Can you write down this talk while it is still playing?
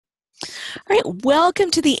All right, welcome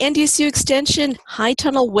to the NDSU Extension High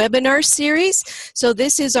Tunnel webinar series. So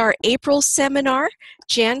this is our April seminar.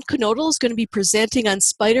 Jan Knodel is going to be presenting on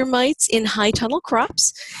spider mites in high tunnel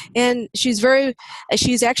crops, and she's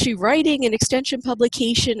actually writing an extension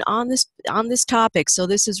publication on this topic. So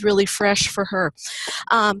this is really fresh for her.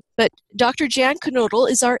 But Dr. Jan Knodel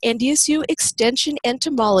is our NDSU Extension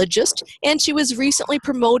entomologist, and she was recently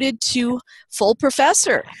promoted to full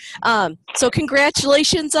professor. So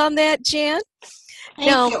congratulations on that, Jan.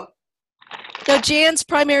 Thank you. Now, Jan's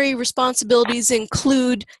primary responsibilities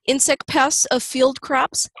include insect pests of field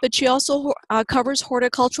crops, but she also covers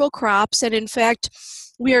horticultural crops, and in fact,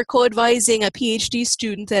 we are co-advising a PhD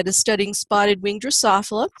student that is studying spotted winged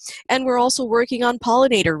Drosophila, and we're also working on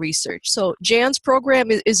pollinator research. So Jan's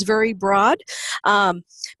program is very broad,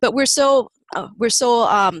 but we're so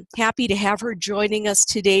happy to have her joining us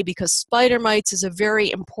today because spider mites is a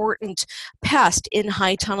very important pest in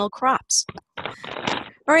high tunnel crops.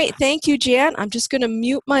 All right, thank you, Jan. I'm just going to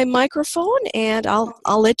mute my microphone and I'll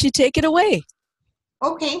let you take it away.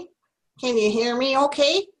 Okay. Can you hear me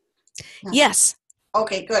okay? Yes.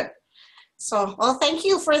 Okay, good. So, well, thank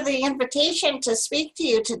you for the invitation to speak to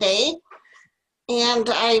you today. And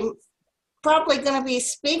I'm probably going to be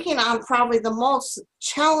speaking on probably the most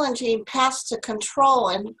challenging pest to control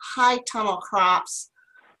in high tunnel crops.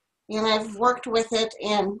 And I've worked with it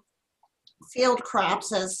in field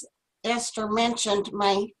crops. As Esther mentioned,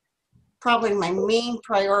 probably my main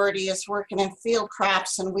priority is working in field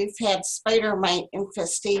crops, and we've had spider mite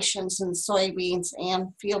infestations in soybeans and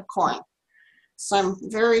field corn. So I'm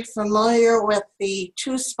very familiar with the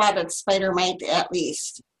two-spotted spider mite at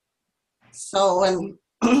least. So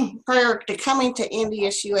prior to coming to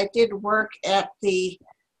NDSU, I did work at the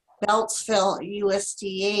Beltsville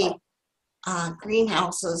USDA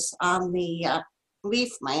greenhouses on the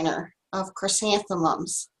leaf miner of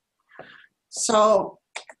chrysanthemums. So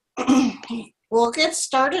we'll get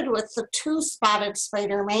started with the two-spotted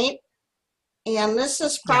spider mite. And this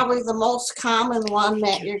is probably the most common one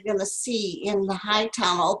that you're going to see in the high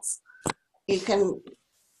tunnels. You can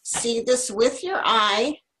see this with your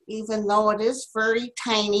eye, even though it is very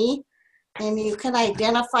tiny. And you can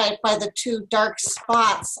identify it by the two dark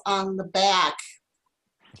spots on the back,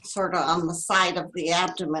 sort of on the side of the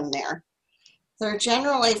abdomen there. They're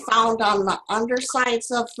generally found on the undersides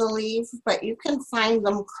of the leaf, but you can find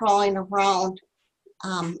them crawling around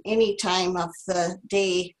any time of the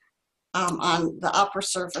day on the upper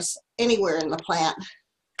surface, anywhere in the plant.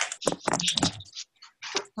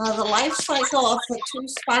 The life cycle of the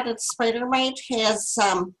two-spotted spider mite has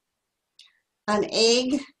an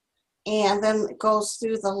egg, and then it goes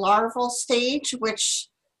through the larval stage, which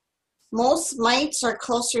most mites are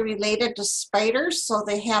closely related to spiders, so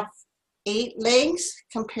they have 8 legs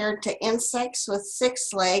compared to insects with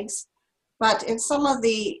 6 legs. But in some of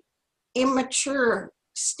the immature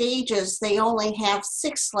stages, they only have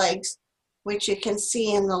 6 legs, which you can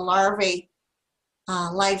see in the larvae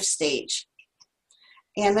life stage.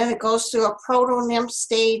 And then it goes through a proto-nymph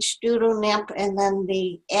stage, deutonymph, and then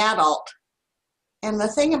the adult. And the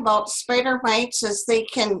thing about spider mites is they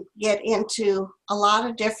can get into a lot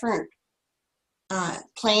of different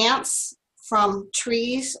plants, from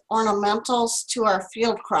trees, ornamentals, to our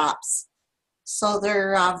field crops. So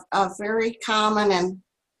they're a very common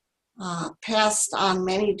and pest on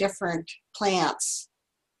many different plants.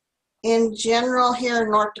 In general, here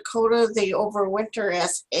in North Dakota, they overwinter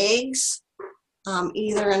as eggs,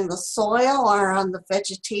 either in the soil or on the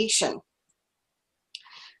vegetation.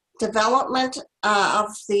 Development of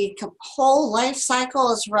the whole life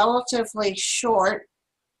cycle is relatively short.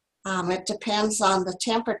 It depends on the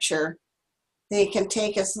temperature. They can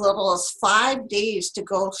take as little as 5 days to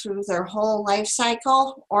go through their whole life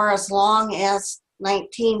cycle, or as long as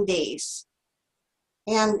 19 days.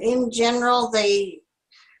 And in general, they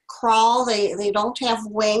crawl. They don't have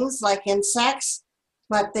wings like insects,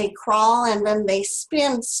 but they crawl and then they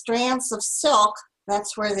spin strands of silk.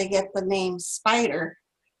 That's where they get the name spider.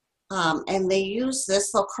 And they use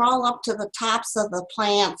this. They'll crawl up to the tops of the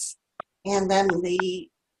plants, and then the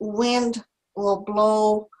wind will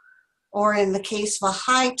blow, or in the case of a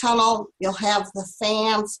high tunnel, you'll have the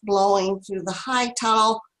fans blowing through the high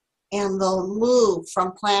tunnel, and they'll move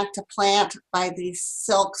from plant to plant by these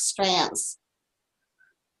silk strands.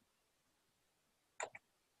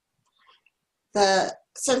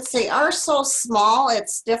 Since they are so small,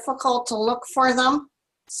 it's difficult to look for them.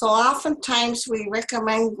 So oftentimes we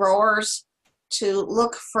recommend growers to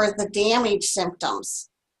look for the damage symptoms.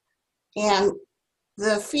 And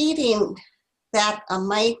the feeding that a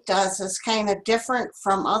mite does is kind of different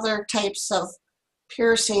from other types of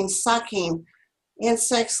piercing sucking.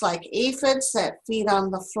 insects like aphids that feed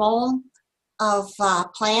on the phloem of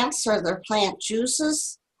plants or their plant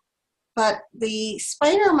juices. But the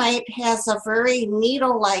spider mite has a very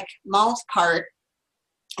needle-like mouth part,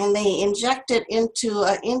 and they inject it into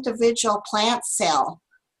an individual plant cell,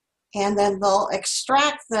 and then they'll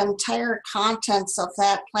extract the entire contents of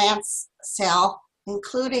that plant cell,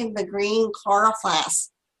 including the green chloroplast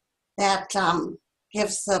that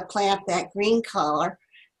gives the plant that green color.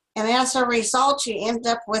 And as a result, you end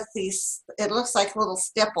up with these, it looks like little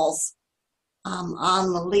stipples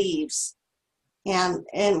on the leaves. And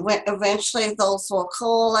eventually those will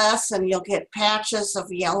coalesce and you'll get patches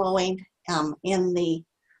of yellowing in the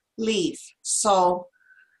leaf. So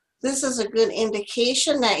this is a good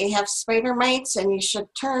indication that you have spider mites, and you should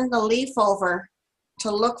turn the leaf over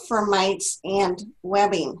to look for mites and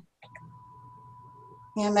webbing.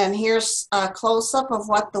 And then here's a close-up of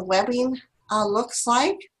what the webbing looks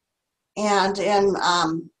like. And in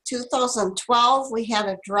 2012, we had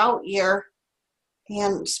a drought year,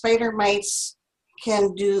 and spider mites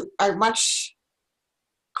are much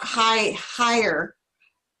higher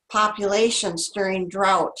populations during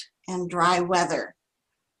drought and dry weather.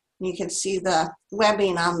 You can see the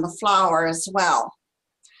webbing on the flower as well.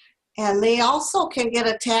 And they also can get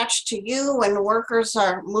attached to you when workers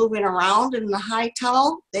are moving around in the high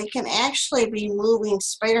tunnel. They can actually be moving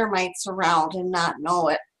spider mites around and not know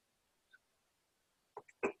it.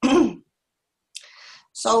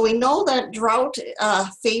 So we know that drought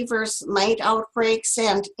favors mite outbreaks,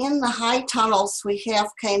 and in the high tunnels we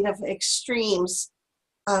have kind of extremes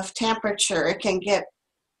of temperature. It can get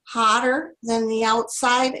hotter than the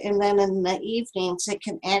outside, and then in the evenings it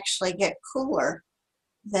can actually get cooler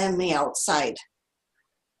than the outside.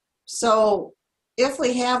 So if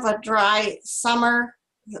we have a dry summer,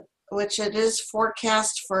 which it is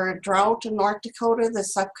forecast for a drought in North Dakota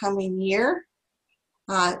this upcoming year,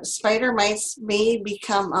 spider mites may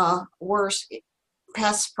become a worse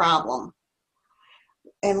pest problem.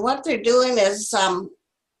 And what they're doing is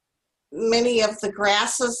many of the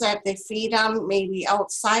grasses that they feed on, maybe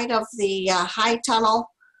outside of the high tunnel,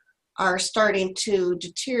 are starting to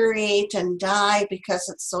deteriorate and die because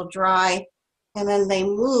it's so dry. And then they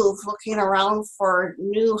move looking around for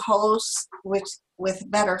new hosts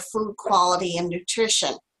with better food quality and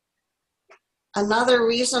nutrition. Another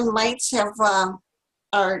reason mites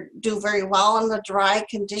do very well in the dry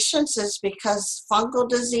conditions is because fungal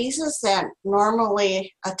diseases that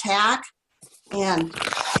normally attack and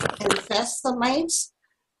infest the mites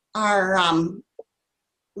are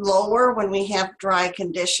lower when we have dry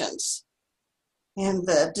conditions. And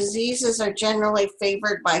the diseases are generally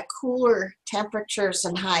favored by cooler temperatures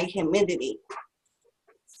and high humidity.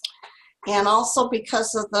 And also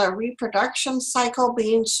because of the reproduction cycle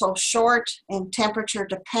being so short and temperature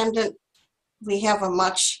dependent, we have a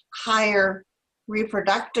much higher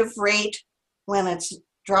reproductive rate when it's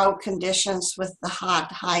drought conditions with the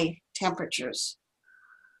high temperatures.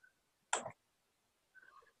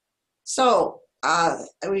 So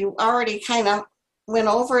we already kind of went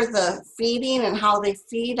over the feeding and how they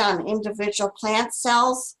feed on individual plant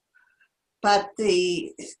cells, but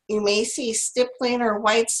you may see stippling or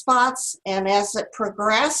white spots, and as it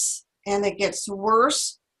progresses and it gets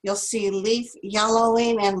worse, you'll see leaf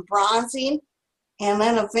yellowing and bronzing, and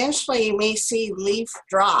then eventually you may see leaf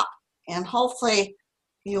drop, and hopefully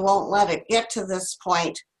you won't let it get to this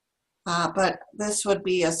point, but this would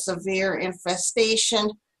be a severe infestation.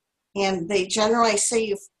 And they generally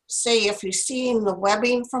say if you're seeing the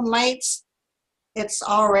webbing from mites, it's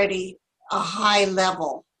already a high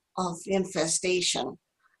level of infestation.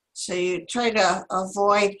 So you try to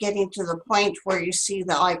avoid getting to the point where you see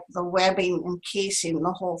the webbing encasing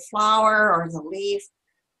the whole flower or the leaf,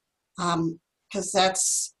 because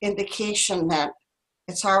that's indication that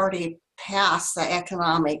it's already past the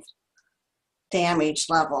economic damage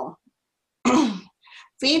level.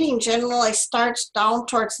 Feeding generally starts down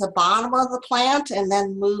towards the bottom of the plant and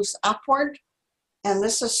then moves upward. And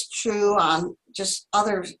this is true on just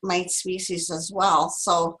other mite species as well.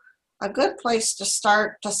 So a good place to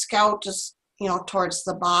start to scout is, towards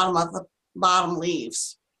the bottom of the bottom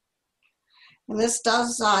leaves. And this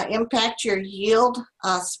does impact your yield.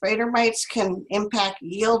 Spider mites can impact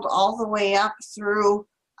yield all the way up through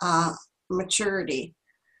maturity.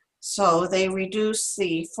 So they reduce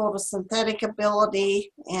the photosynthetic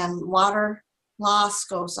ability and water loss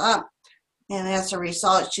goes up. And as a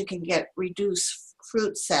result, you can get reduced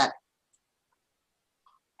fruit set.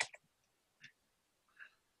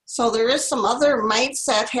 So there is some other mites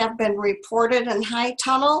that have been reported in high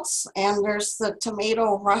tunnels, and there's the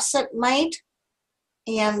tomato russet mite.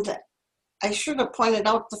 And I should have pointed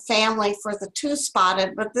out the family for the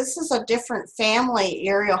two-spotted, but this is a different family,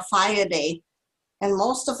 Areophyidae. And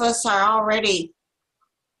most of us are already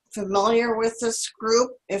familiar with this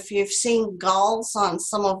group. If you've seen galls on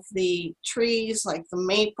some of the trees, like the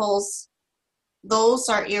maples, those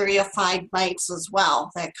are areophyte mites as well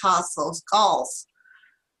that cause those galls.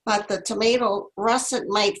 But the tomato russet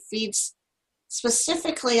mite feeds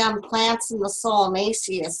specifically on plants in the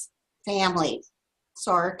Solanaceae family.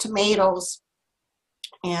 So our tomatoes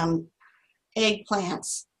and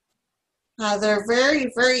eggplants. They're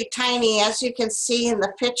very, very tiny. As you can see in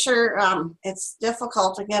the picture, it's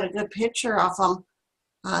difficult to get a good picture of them.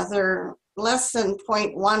 They're less than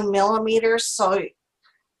 0.1 millimeters, so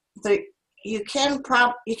you can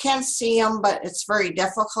see them, but it's very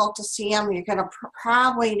difficult to see them. You're going to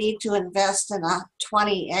probably need to invest in a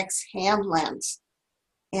 20x hand lens,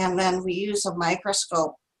 and then we use a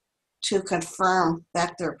microscope to confirm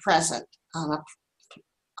that they're present on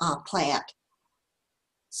a plant.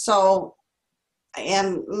 So,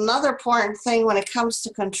 and another important thing when it comes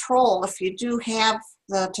to control, if you do have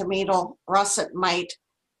the tomato russet mite,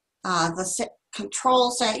 the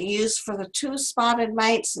controls that you use for the two-spotted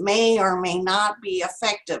mites may or may not be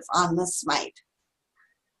effective on this mite.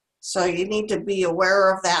 So you need to be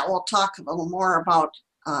aware of that. We'll talk a little more about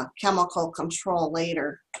chemical control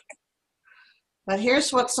later. But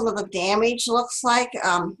here's what some of the damage looks like.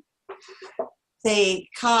 They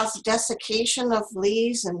cause desiccation of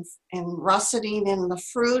leaves and russeting in the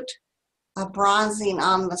fruit, a bronzing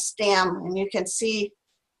on the stem, and you can see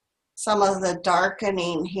some of the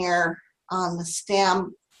darkening here on the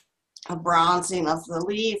stem, a bronzing of the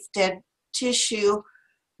leaf, dead tissue.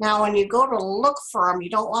 Now when you go to look for them, you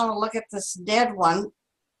don't want to look at this dead one.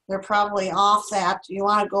 They're probably off that. You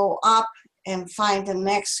want to go up and find the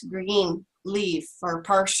next green leaf or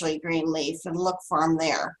partially green leaf and look for them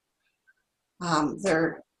there.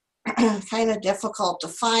 They're kind of difficult to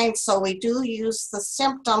find, so we do use the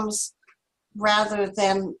symptoms rather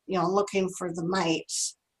than, looking for the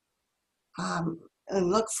mites. And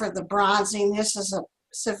look for the bronzing. This is a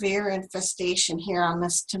severe infestation here on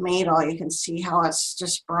this tomato. You can see how it's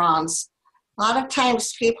just bronze. A lot of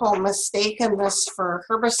times people mistaken this for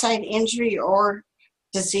herbicide injury or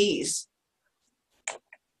disease.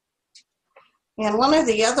 And one of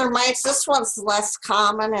the other mites, this one's less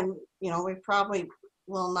common, and we probably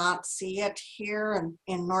will not see it here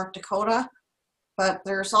in North Dakota, but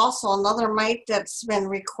there's also another mite that's been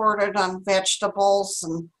recorded on vegetables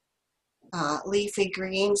and leafy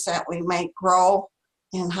greens that we might grow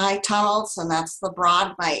in high tunnels, and that's the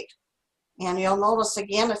broad mite. And you'll notice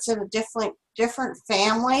again it's in a different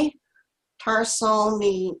family,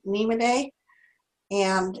 Tarsonemonidae,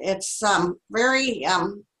 and it's very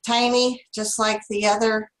tiny, just like the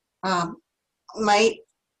other mite,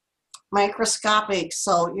 microscopic.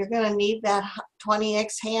 So you're going to need that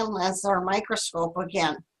 20x hand lens or microscope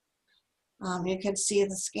again. You can see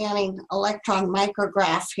the scanning electron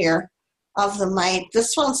micrograph here of the mite.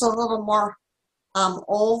 This one's a little more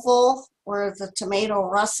oval, where the tomato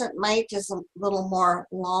russet mite is a little more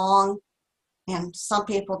long, and some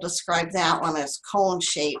people describe that one as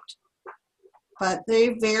cone-shaped. But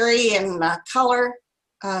they vary in color.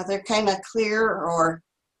 They're kind of clear or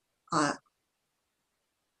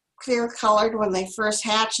clear colored when they first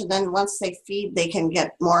hatch, and then once they feed, they can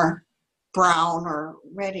get more brown or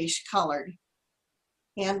reddish colored.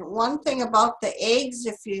 And one thing about the eggs,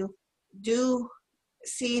 if you do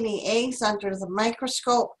see any eggs under the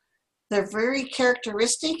microscope, they're very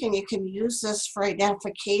characteristic, and you can use this for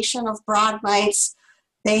identification of broad mites.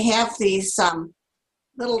 They have these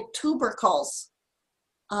little tubercles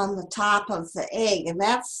on the top of the egg, and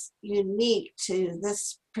that's unique to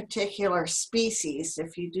this particular species.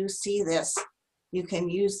 If you do see this, you can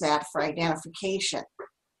use that for identification.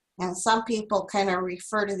 And some people kind of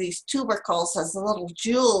refer to these tubercles as the little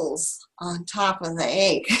jewels on top of the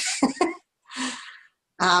egg.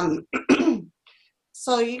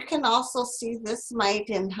 So you can also see this mite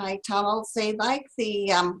in high tunnels. They like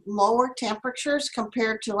the lower temperatures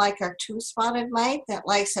compared to like our two-spotted mite that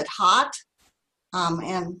likes it hot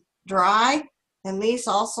and dry. And these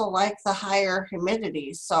also like the higher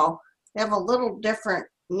humidity. So they have a little different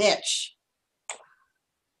niche.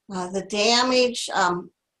 The damage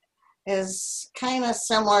is kind of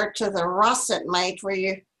similar to the russet mite,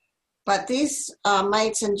 but these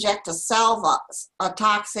mites inject a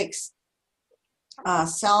toxic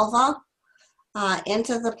salva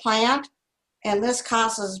into the plant, and this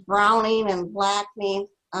causes browning and blackening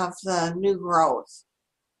of the new growth.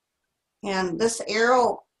 And this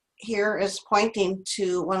arrow here is pointing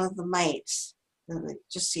to one of the mites. You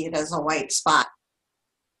just see it as a white spot.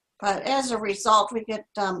 But as a result, we get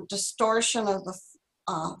distortion of the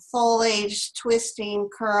foliage, twisting,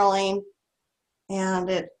 curling, and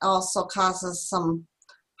it also causes some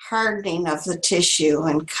hardening of the tissue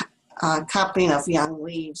and cupping of young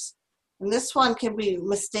leaves. And this one can be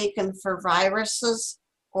mistaken for viruses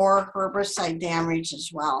or herbicide damage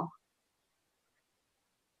as well.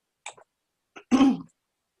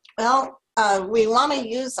 Well, we want to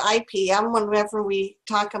use IPM whenever we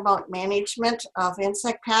talk about management of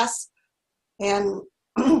insect pests. And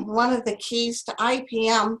one of the keys to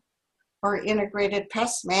IPM, or integrated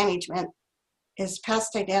pest management, is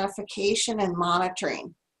pest identification and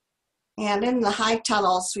monitoring. And in the high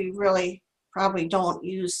tunnels, we really probably don't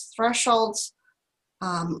use thresholds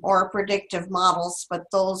or predictive models, but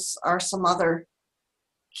those are some other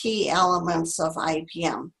key elements of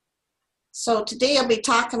IPM. So today I'll be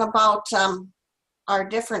talking about our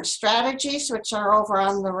different strategies, which are over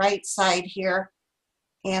on the right side here.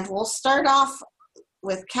 And we'll start off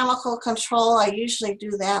with chemical control. I usually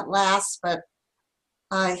do that last, but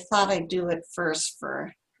I thought I'd do it first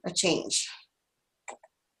for a change.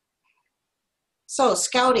 So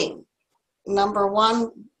scouting, number one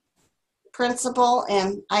principle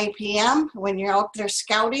in IPM, when you're out there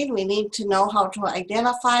scouting, we need to know how to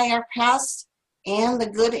identify our pests and the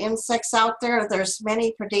good insects out there. There's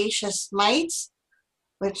many predaceous mites,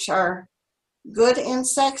 which are good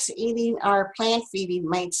insects eating our plant-feeding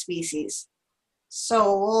mite species.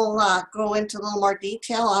 So we'll go into a little more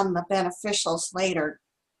detail on the beneficials later.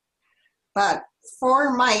 But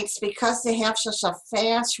for mites, because they have such a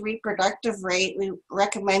fast reproductive rate, we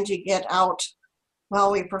recommend you get out.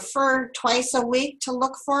 Well, we prefer twice a week to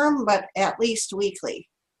look for them, but at least weekly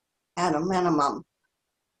at a minimum.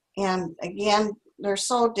 And again, they're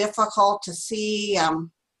so difficult to see.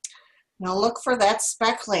 Look for that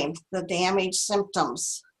speckling, the damage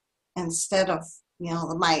symptoms, instead of,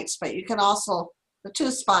 the mites. But you can also, the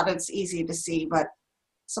two-spotted's easy to see, but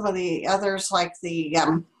some of the others like the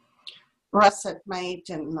russet mite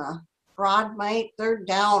and the broad mite, they're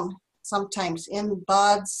down sometimes in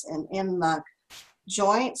buds and in the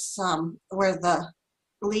joints where the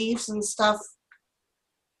leaves and stuff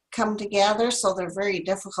come together, so they're very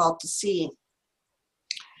difficult to see.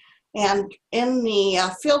 And in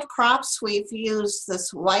the field crops, we've used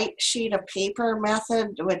this white sheet of paper method,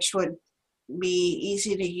 which would be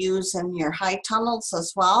easy to use in your high tunnels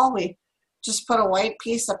as well. We just put a white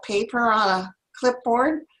piece of paper on a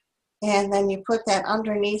clipboard, and then you put that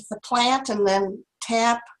underneath the plant and then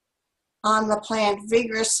tap on the plant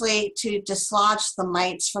vigorously to dislodge the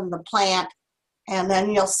mites from the plant. And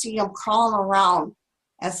then you'll see them crawling around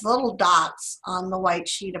as little dots on the white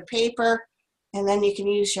sheet of paper. And then you can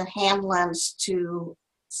use your hand lens to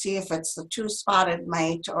see if it's the two-spotted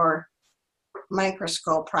mite, or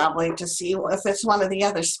microscope probably to see if it's one of the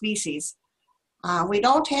other species. We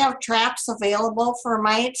don't have traps available for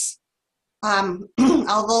mites,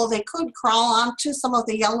 although they could crawl onto some of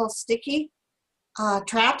the yellow sticky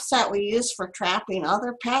traps that we use for trapping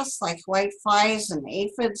other pests like whiteflies and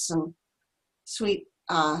aphids and sweet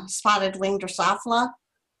spotted winged Drosophila.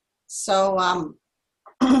 So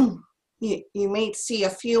you may see a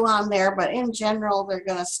few on there, but in general, they're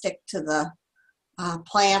going to stick to the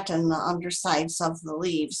plant and the undersides of the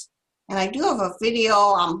leaves. And I do have a video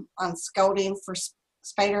on scouting for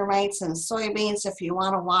spider mites and soybeans if you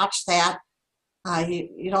want to watch that.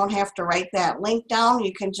 You don't have to write that link down.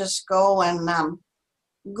 You can just go and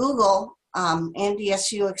Google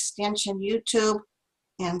NDSU extension YouTube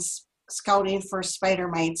and scouting for spider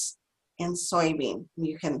mites in soybean.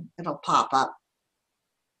 It'll pop up.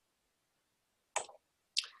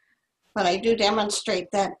 But I do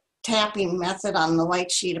demonstrate that tapping method on the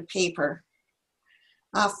white sheet of paper.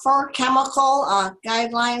 For chemical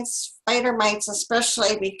guidelines, spider mites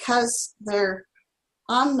especially, because they're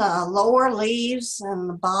on the lower leaves and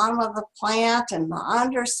the bottom of the plant and the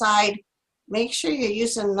underside, make sure you're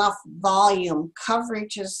using enough volume.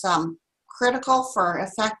 Coverage is critical for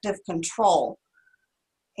effective control.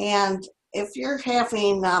 And if you're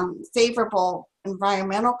having favorable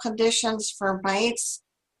environmental conditions for mites,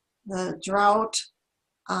 the drought,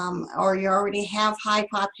 or you already have high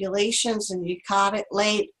populations and you caught it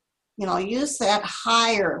late, use that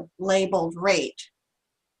higher labeled rate.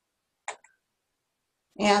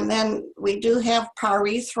 And then we do have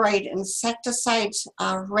pyrethroid insecticides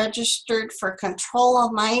registered for control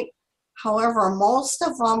of mite. However, most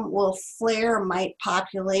of them will flare mite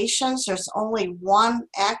populations. There's only one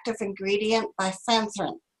active ingredient,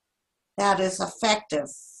 bifenthrin, that is effective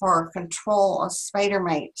for control of spider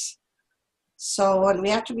mites. So we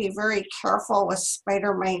have to be very careful with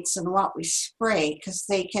spider mites and what we spray, because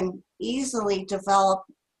they can easily develop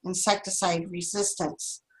insecticide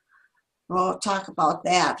resistance. We'll talk about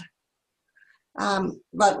that.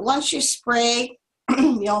 But once you spray,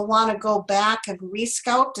 you'll want to go back and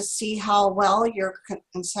rescout to see how well your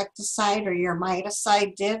insecticide or your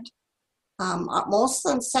miticide did. Most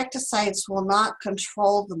insecticides will not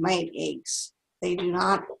control the mite eggs. They do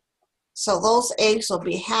not. So those eggs will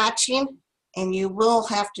be hatching, and you will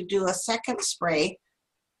have to do a second spray,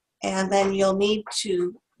 and then you'll need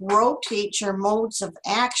to rotate your modes of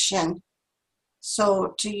action,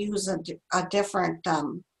 so to use a different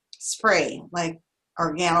spray, like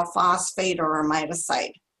organophosphate or a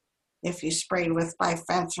miticide, if you sprayed with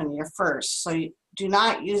bifenthrin first. So you do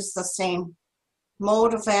not use the same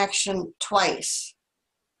mode of action twice.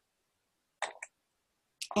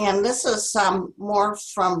 And this is more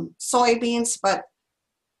from soybeans, but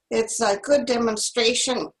it's a good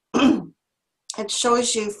demonstration. It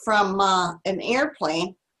shows you from an airplane.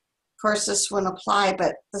 Of course, this wouldn't apply,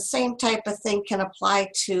 but the same type of thing can apply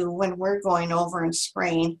to when we're going over and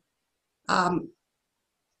spraying.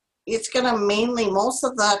 It's going to mainly, most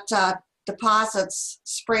of that deposits,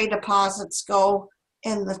 spray deposits, go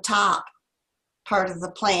in the top part of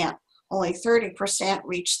the plant. Only 30%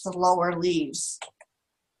 reach the lower leaves.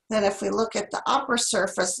 Then if we look at the upper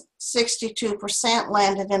surface, 62%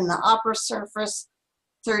 landed in the upper surface,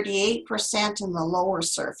 38% in the lower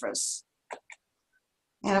surface.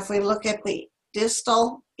 And if we look at the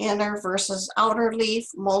distal, inner versus outer leaf,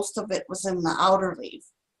 most of it was in the outer leaf.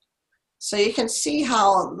 So you can see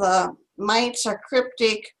how the mites are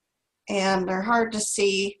cryptic and they're hard to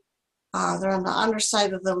see. They're on the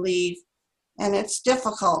underside of the leaf, and it's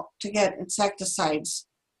difficult to get insecticides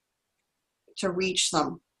to reach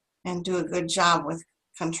them and do a good job with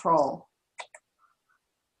control.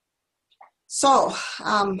 So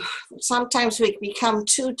sometimes we become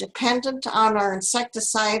too dependent on our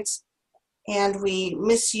insecticides, and we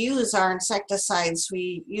misuse our insecticides.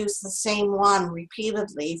 We use the same one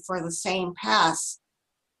repeatedly for the same pests.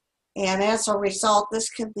 And as a result, this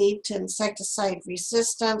can lead to insecticide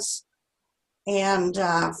resistance. And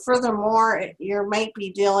furthermore, you might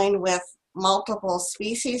be dealing with multiple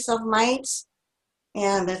species of mites.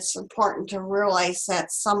 And it's important to realize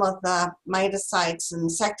that some of the miticides and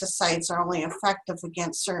insecticides are only effective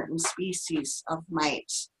against certain species of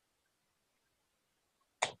mites.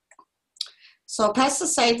 So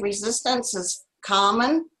pesticide resistance is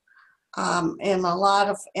common in a lot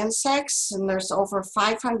of insects, and there's over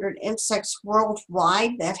 500 insects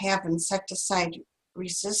worldwide that have insecticide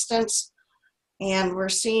resistance. And we're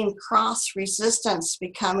seeing cross resistance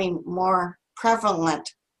becoming more prevalent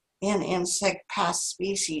in insect pest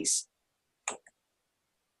species.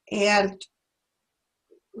 And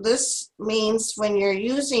this means when you're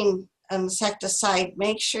using an insecticide,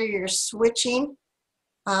 make sure you're switching.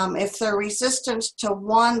 If they're resistant to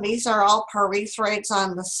one, these are all pyrethroids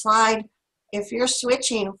on the slide. If you're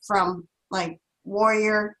switching from like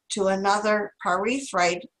Warrior to another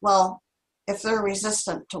pyrethroid, well, if they're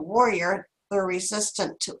resistant to Warrior, they're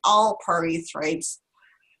resistant to all pyrethroids.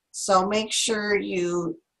 So make sure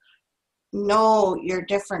you know your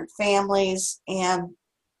different families and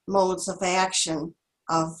modes of action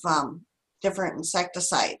of different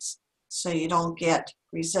insecticides so you don't get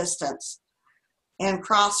resistance. And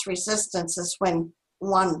cross resistance is when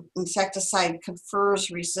one insecticide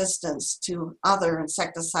confers resistance to other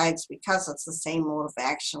insecticides because it's the same mode of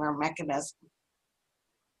action or mechanism.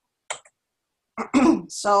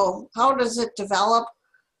 So how does it develop?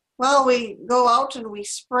 Well, we go out and we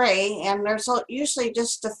spray, and there's usually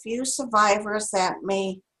just a few survivors that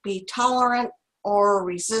may be tolerant or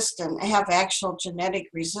resistant, have actual genetic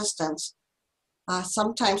resistance.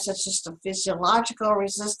 Sometimes it's just a physiological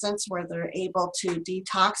resistance where they're able to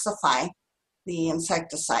detoxify the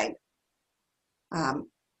insecticide.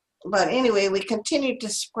 But anyway, we continue to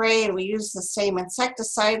spray and we use the same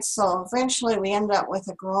insecticides, so eventually we end up with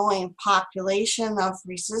a growing population of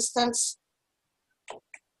resistance.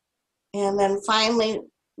 And then finally,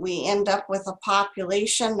 we end up with a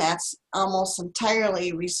population that's almost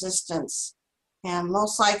entirely resistance. And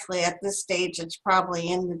most likely at this stage, it's probably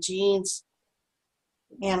in the genes.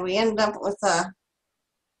 And we end up with a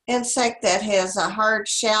insect that has a hard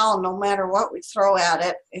shell. No matter what we throw at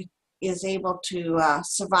it, it is able to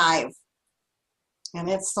survive. And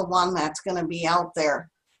it's the one that's going to be out there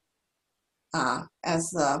as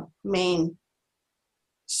the main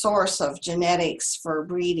source of genetics for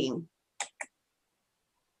breeding.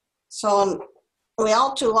 So we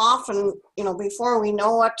all too often, before we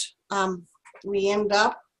know it, we end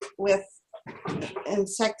up with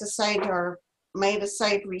insecticide or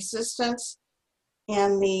miticide resistance,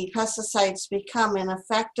 and the pesticides become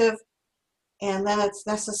ineffective, and then it's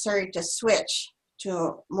necessary to switch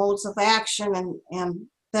to modes of action, and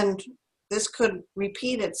then this could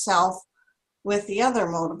repeat itself with the other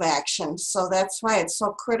mode of action. So that's why it's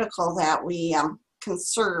so critical that we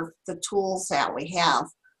conserve the tools that we have.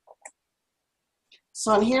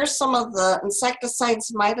 So, and here's some of the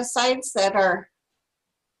insecticides, miticides that are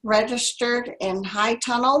registered in high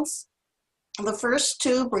tunnels. The first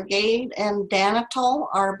two, Brigade and Danitol,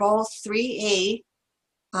 are both 3A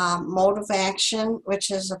mode of action,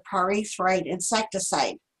 which is a pyrethroid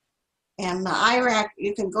insecticide. And the IRAC,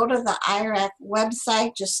 you can go to the IRAC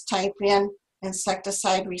website, just type in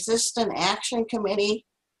Insecticide Resistant Action Committee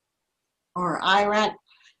or IRAC,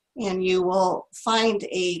 and you will find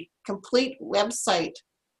a complete website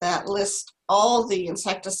that lists all the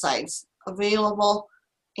insecticides available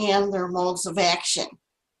and their modes of action.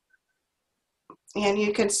 And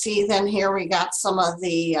you can see then here we got some of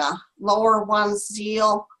the lower ones,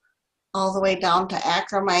 Zeal, all the way down to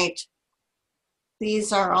acromite.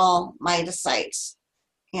 These are all miticides.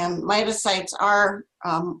 And miticides are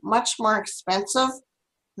much more expensive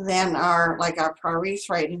than our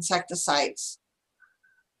pyrethroid insecticides.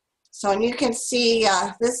 So, and you can see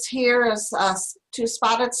this here is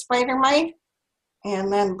two-spotted spider mite,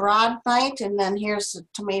 and then broad mite, and then here's the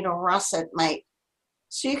tomato russet mite.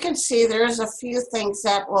 So you can see there's a few things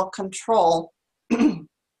that will control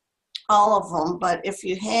all of them, but if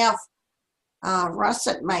you have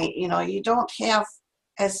russet mite, you don't have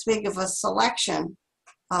as big of a selection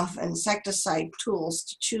of insecticide tools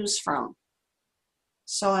to choose from.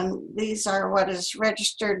 So, and these are what is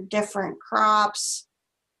registered different crops.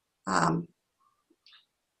 Well,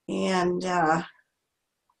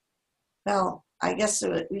 I guess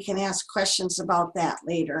we can ask questions about that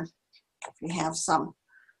later if you have some.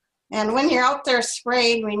 And when you're out there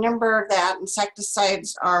spraying, remember that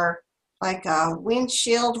insecticides are like a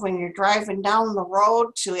windshield when you're driving down the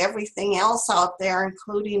road to everything else out there,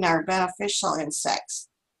 including our beneficial insects,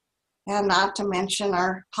 and not to mention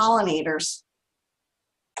our pollinators.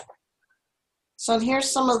 So here's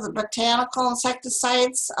some of the botanical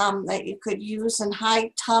insecticides that you could use in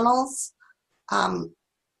high tunnels.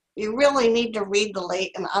 You really need to read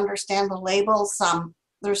and understand the labels.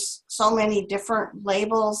 There's so many different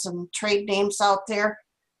labels and trade names out there.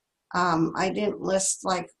 I didn't list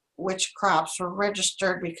which crops were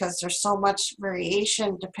registered because there's so much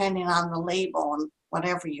variation depending on the label and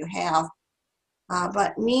whatever you have.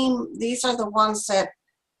 But neem, these are the ones that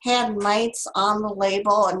had mites on the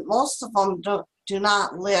label, and most of them do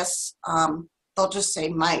not list, they'll just say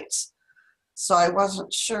mites. So I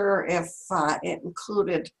wasn't sure if it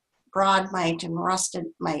included broad mite and rusted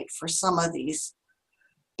mite for some of these.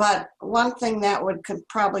 But one thing that would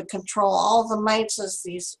probably control all the mites is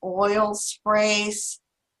these oil sprays,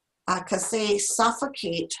 because they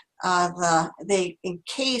suffocate, they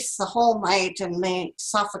encase the whole mite and they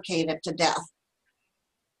suffocate it to death.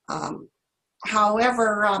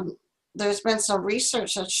 However, there's been some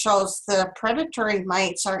research that shows the predatory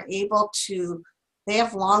mites are able to, they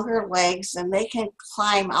have longer legs and they can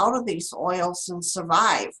climb out of these oils and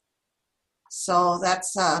survive. So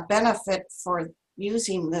that's a benefit for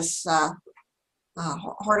using this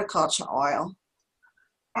horticulture oil.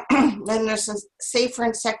 Then there's a safer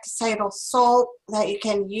insecticidal soap that you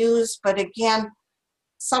can use, but again,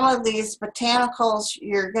 some of these botanicals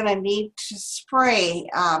you're going to need to spray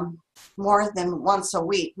more than once a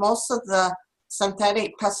week. Most of the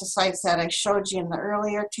synthetic pesticides that I showed you in the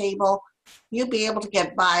earlier table, you'll be able to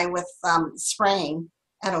get by with spraying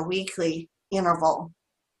at a weekly interval.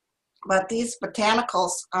 But these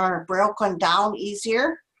botanicals are broken down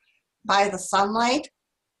easier by the sunlight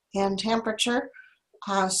and temperature,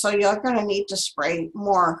 so you're going to need to spray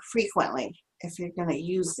more frequently if you're going to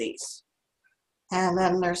use these. And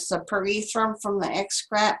then there's the pyrethrum from the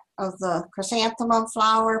extract of the chrysanthemum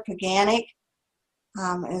flower, paganic,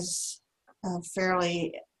 is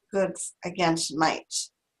fairly good against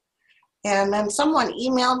mites. And then someone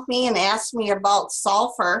emailed me and asked me about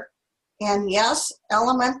sulfur. And yes,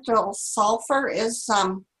 elemental sulfur is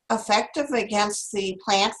effective against the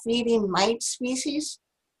plant-feeding mite species.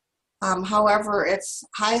 However, it's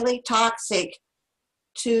highly toxic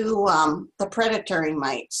to the predatory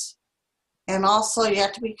mites. And also you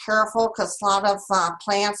have to be careful because a lot of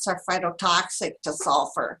plants are phytotoxic to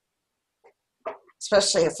sulfur,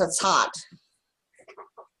 especially if it's hot.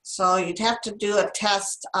 So you'd have to do a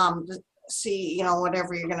test to see,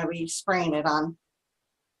 whatever you're going to be spraying it on.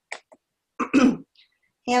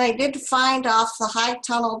 And I did find off the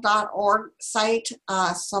hightunnel.org site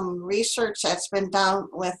some research that's been done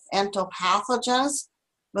with entomopathogens.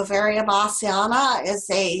 Bavaria bassiana is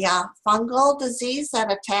a fungal disease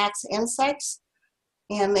that attacks insects,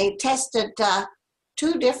 and they tested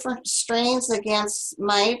 2 different strains against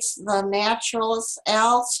mites, the naturalist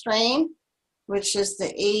L strain, which is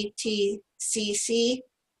the ATCC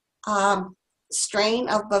strain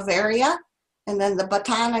of Bavaria, and then the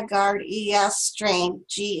Botanigard ES strain,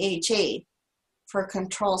 GHA, for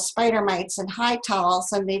control spider mites and high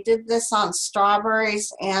tunnels. And they did this on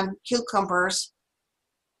strawberries and cucumbers.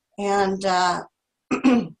 And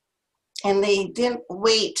and they didn't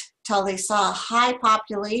wait till they saw high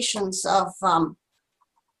populations of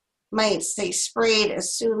mites. They sprayed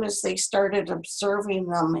as soon as they started observing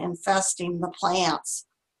them infesting the plants.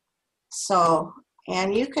 So,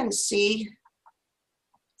 and you can see,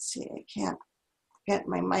 I can't get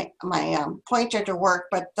my pointer to work,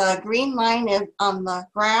 but the green line on the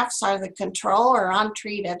graphs are the control or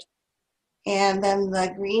untreated. And then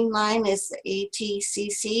the green line is the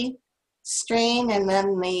ATCC strain, and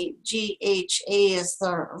then the GHA is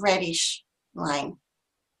the reddish line.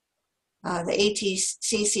 The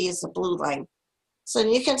ATCC is the blue line. So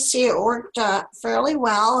you can see it worked fairly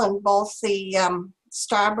well in both the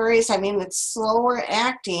strawberries. I mean, it's slower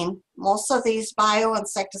acting. Most of these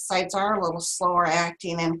bioinsecticides are a little slower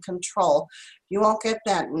acting and control. You won't get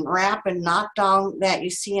that rapid knockdown that you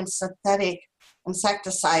see in synthetic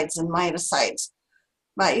insecticides and miticides.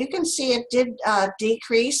 But you can see it did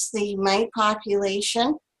decrease the mite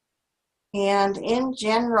population. And in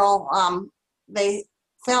general, they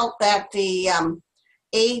felt that the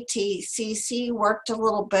ATCC worked a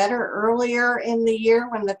little better earlier in the year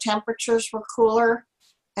when the temperatures were cooler,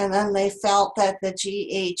 and then they felt that the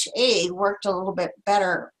GHA worked a little bit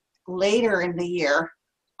better later in the year,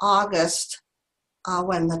 August,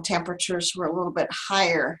 when the temperatures were a little bit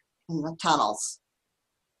higher in the tunnels.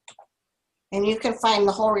 And you can find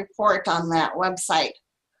the whole report on that website.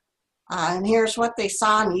 And here's what they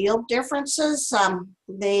saw in yield differences.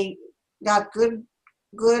 They got good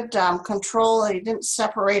control. They didn't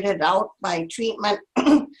separate it out by treatment.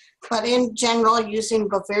 But in general, using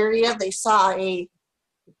Bavaria, they saw a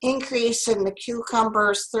increase in the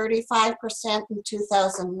cucumbers 35% in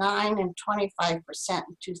 2009 and 25%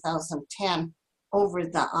 in 2010 over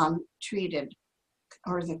the untreated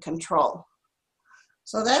or the control.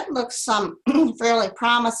 So that looks fairly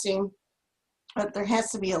promising, but there has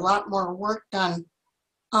to be a lot more work done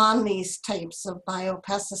on these types of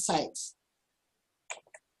biopesticides.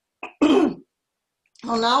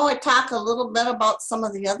 Well, now I talk a little bit about some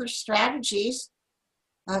of the other strategies,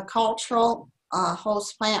 cultural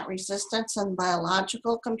host plant resistance and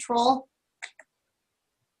biological control.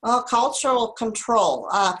 Well, cultural control,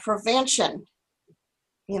 prevention.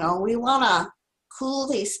 You know, we want to cool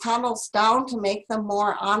these tunnels down to make them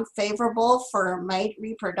more unfavorable for mite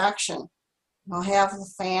reproduction. We'll have the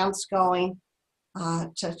fans going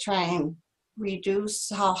to try and reduce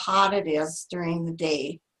how hot it is during the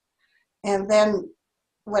day. And then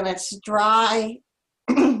when it's dry,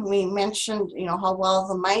 we mentioned, you know, how well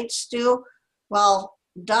the mites do. Well,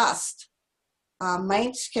 dust.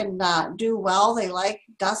 Mites can do well. They like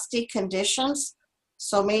dusty conditions.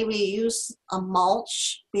 So maybe use a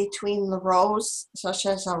mulch between the rows, such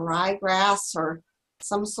as a ryegrass or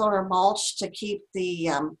some sort of mulch to keep the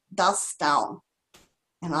dust down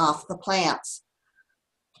and off the plants.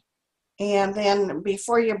 And then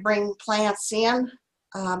before you bring plants in,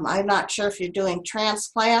 I'm not sure if you're doing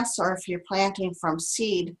transplants or if you're planting from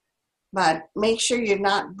seed, but make sure you're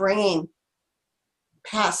not bringing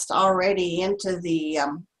pests already into the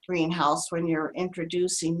greenhouse when you're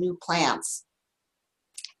introducing new plants.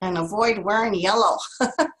 And avoid wearing yellow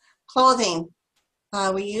clothing.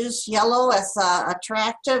 We use yellow as an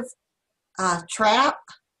attractive trap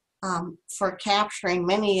for capturing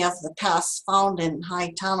many of the pests found in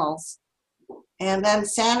high tunnels. And then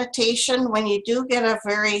sanitation, when you do get a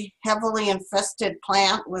very heavily infested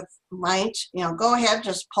plant with mite, you know, go ahead,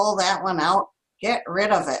 just pull that one out, get rid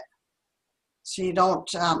of it. So you don't,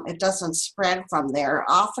 it doesn't spread from there.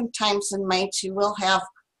 Oftentimes in mites, you will have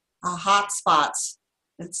hot spots.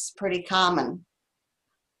 It's pretty common.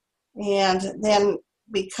 And then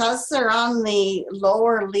because they're on the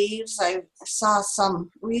lower leaves, I saw some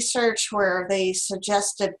research where they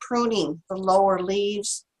suggested pruning the lower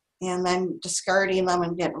leaves and then discarding them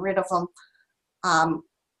and getting rid of them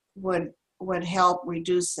would help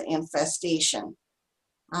reduce the infestation.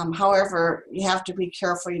 However, you have to be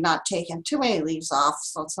careful you're not taking too many leaves off,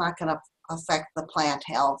 so it's not going to affect the plant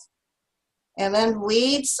health. And then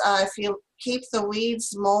weeds, if you keep the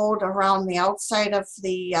weeds mowed around the outside of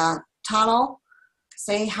the tunnel,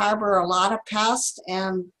 they harbor a lot of pests,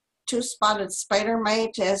 and two-spotted spider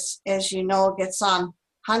mite, as you know, gets on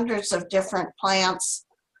hundreds of different plants.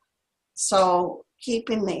 So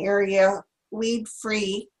keeping the area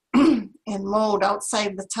weed-free and mowed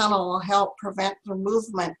outside the tunnel will help prevent the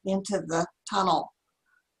movement into the tunnel.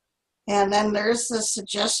 And then there's the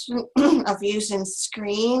suggestion of using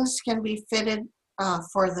screens can be fitted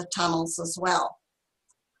for the tunnels as well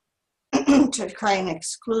to try and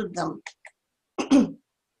exclude them.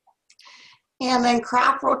 And then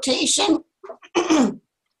crop rotation.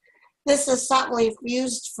 This is something we've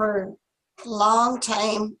used for a long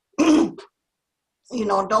time. You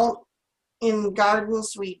know, in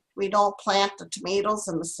gardens, we don't plant the tomatoes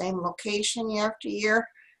in the same location year after year.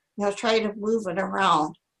 You know, try to move it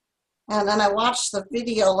around. And then I watched the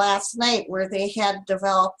video last night where they had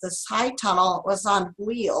developed this high tunnel. It was on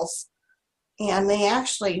wheels. And they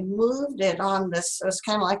actually moved it on this, it was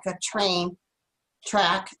kind of like a train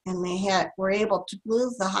track, and they were able to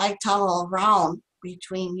move the high tunnel around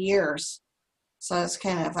between years. So it's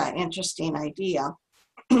kind of an interesting idea.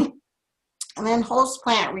 And then host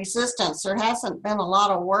plant resistance. There hasn't been a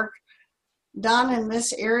lot of work done in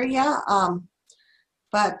this area,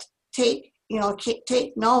 but take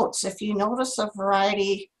notes. If you notice a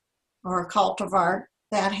variety or a cultivar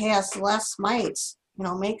that has less mites, you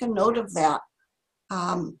know, make a note of that.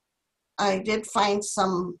 I did find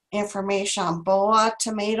some information on Boa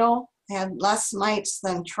tomato. They had less mites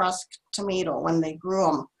than Trusk tomato when they grew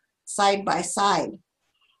them side by side.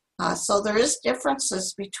 So there is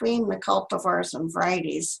differences between the cultivars and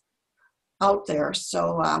varieties out there.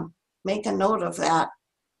 So make a note of that.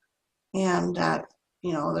 And,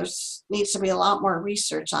 you know, needs to be a lot more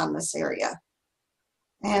research on this area.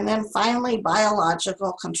 And then finally,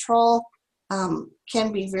 biological control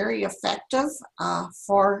can be very effective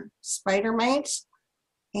for spider mites.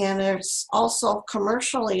 And it's also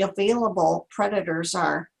commercially available, predators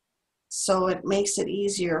are. So it makes it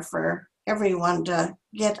easier for everyone to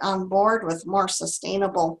get on board with more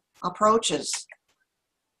sustainable approaches.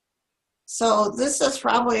 So this is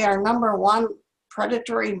probably our number one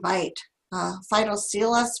predatory mite,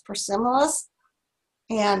 Phytocelis persimilis.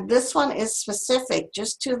 And this one is specific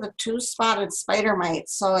just to the two-spotted spider mite,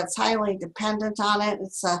 so it's highly dependent on it.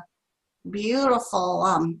 It's a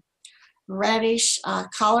beautiful reddish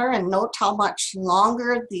color, and note how much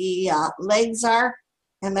longer the legs are,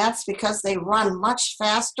 and that's because they run much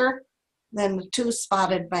faster than the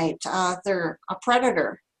two-spotted mite. They're a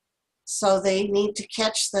predator, so they need to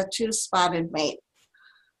catch the two-spotted mite.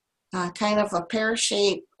 Kind of a pear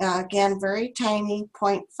shape, again, very tiny,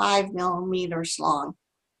 0.5 millimeters long.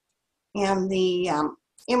 And the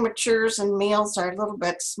immatures and males are a little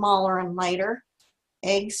bit smaller and lighter.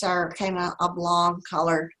 Eggs are kind of oblong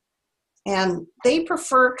colored. And they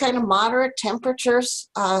prefer kind of moderate temperatures,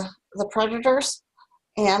 the predators,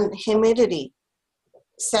 and humidity,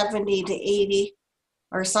 70 to 80,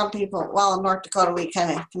 or some people, well, in North Dakota, we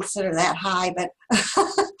kind of consider that high, but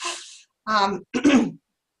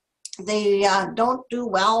they don't do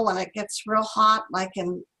well when it gets real hot, like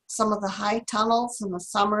in some of the high tunnels in the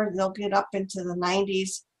summer. They'll get up into the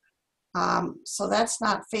 90s. So that's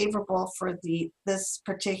not favorable for this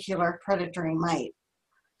particular predatory mite.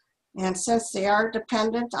 And since they are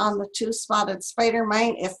dependent on the two-spotted spider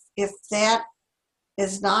mite, if that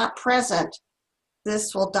is not present,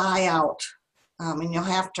 this will die out, and you'll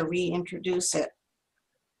have to reintroduce it.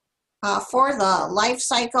 For the life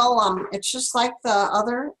cycle, it's just like the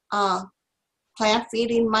other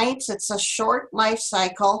plant-feeding mites. It's a short life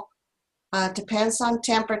cycle. Depends on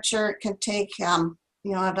temperature. It can take, you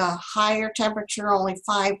know, at a higher temperature, only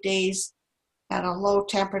 5 days. At a low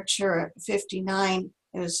temperature, at 59,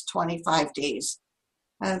 is 25 days.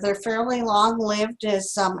 They're fairly long-lived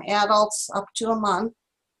as adults, up to a month.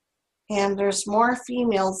 And there's more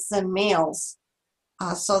females than males.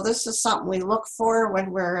 So this is something we look for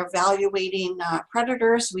when we're evaluating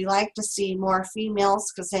predators. We like to see more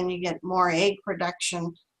females because then you get more egg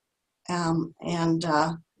production and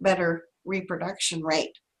better reproduction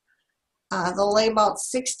rate. They'll lay about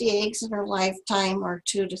 60 eggs in their lifetime, or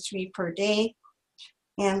 2 to 3 per day.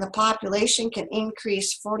 And the population can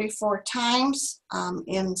increase 44 times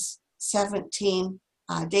in 17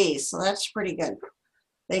 days. So that's pretty good.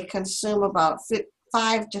 They consume about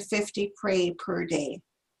 5 to 50 prey per day.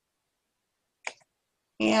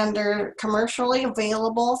 And they're commercially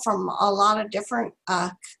available from a lot of different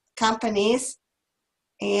companies.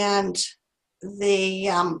 And they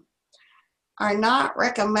are not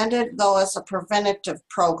recommended, though, as a preventative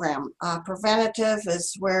program. Preventative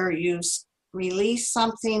is where you release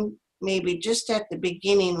something maybe just at the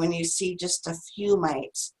beginning when you see just a few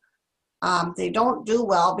mites. They don't do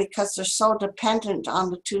well because they're so dependent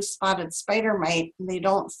on the two-spotted spider mite, and they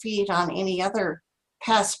don't feed on any other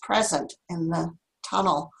pests present in the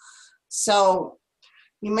tunnel. So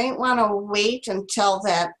you might want to wait until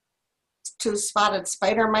that two-spotted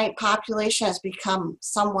spider mite population has become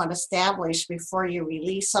somewhat established before you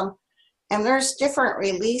release them. And there's different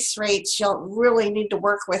release rates. You'll really need to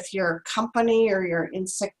work with your company or your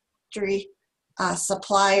insectary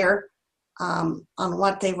supplier on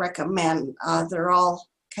what they recommend. They're all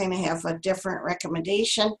kind of have a different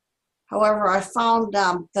recommendation. However, I found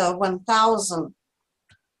the 1,000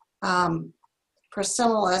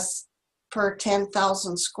 Priscillus per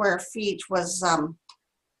 10,000 square feet was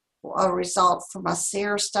a result from a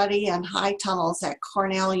SARE study on high tunnels at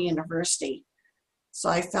Cornell University. So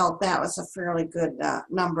I felt that was a fairly good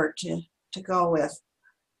number to go with.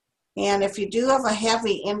 And if you do have a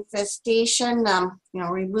heavy infestation,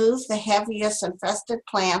 remove the heaviest infested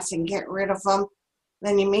plants and get rid of them.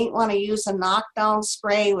 Then you may want to use a knockdown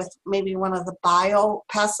spray with maybe one of the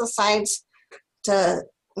biopesticides to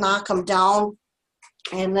knock them down,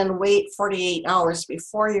 and then wait 48 hours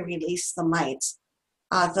before you release the mites.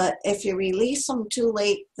 If you release them too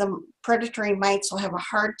late, the predatory mites will have a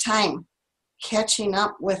hard time catching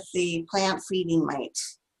up with the plant feeding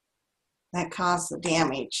mites that cause the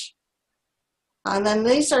damage. And then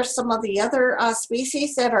these are some of the other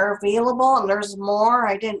species that are available, and there's more.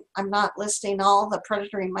 I'm not listing all the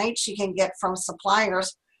predatory mites you can get from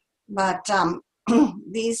suppliers, but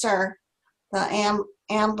these are the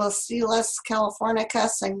Amblyopsis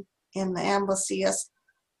californicus and the Amblyopsis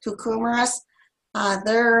cucumerus.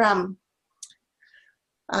 They're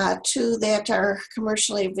two that are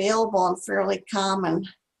commercially available and fairly common.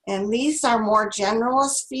 And these are more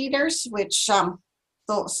generalist feeders, which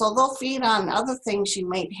so they'll feed on other things you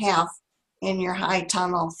might have in your high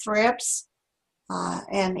tunnel, thrips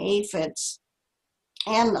and aphids,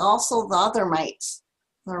 and also the other mites,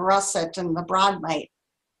 the russet and the broad mite.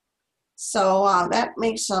 So that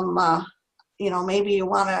makes them, maybe you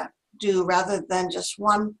want to do, rather than just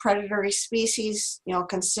one predatory species,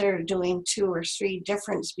 consider doing 2 or 3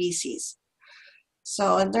 different species.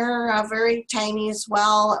 So, and they're very tiny as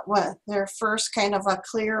well. They're first kind of a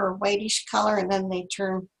clear or whitish color, and then they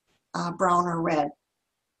turn brown or red.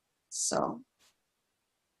 So,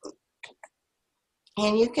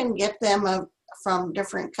 and you can get them from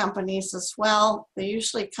different companies as well. They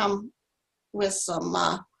usually come with some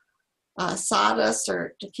sawdust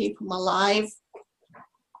or to keep them alive,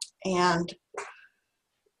 and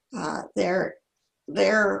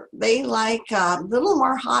they like a little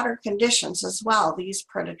more hotter conditions as well, these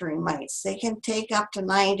predatory mites. They can take up to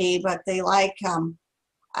 90, but they like,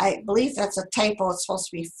 I believe that's a typo, it's supposed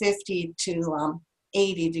to be 50 to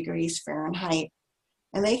 80 degrees Fahrenheit.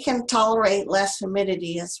 And they can tolerate less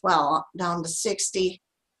humidity as well, down to 60,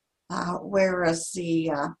 whereas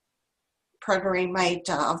the predatory mite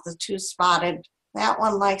of the 2-spotted, that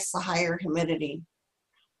one likes the higher humidity.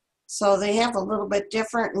 So they have a little bit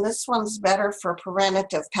different, and this one's better for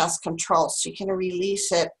preventative pest control. So you can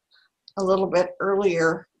release it a little bit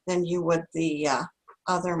earlier than you would the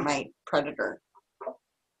other mite predator.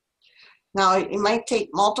 Now, you might take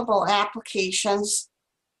multiple applications,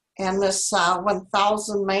 and this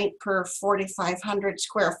 1,000 mite per 4,500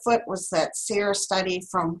 square foot was that SARE study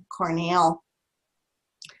from Cornell.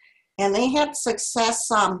 And they had success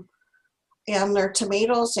in their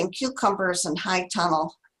tomatoes and cucumbers in high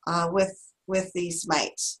tunnel with these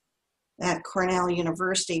mites at Cornell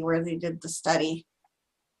University, where they did the study.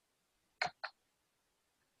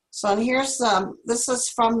 So and here's this is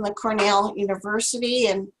from the Cornell University,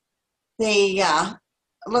 and they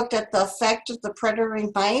looked at the effect of the predatory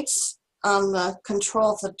mites on the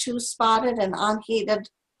control of the 2-spotted and unheated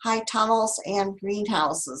high tunnels and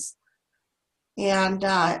greenhouses. And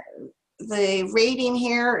the rating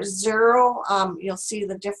here is 0. You'll see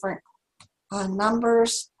the different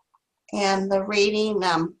numbers. And the rating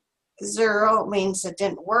 0 means it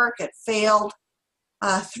didn't work, it failed.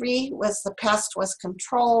 3 was the pest was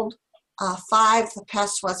controlled. 5, the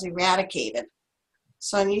pest was eradicated.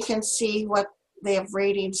 So and you can see what they have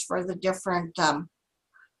ratings for the different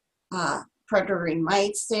predatory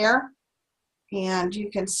mites there. And you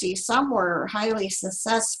can see some were highly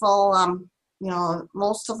successful.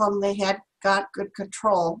 Most of them, they had got good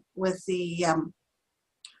control with the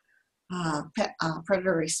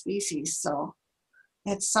predatory species. So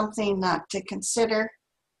it's something to consider.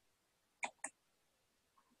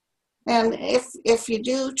 And if you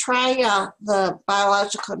do try the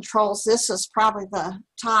biological controls, this is probably the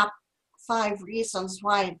top 5 reasons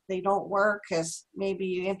why they don't work, is maybe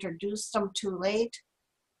you introduced them too late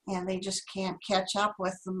and they just can't catch up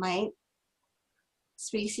with the mite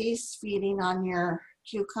species feeding on your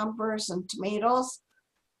cucumbers and tomatoes.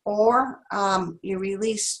 or you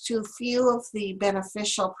release too few of the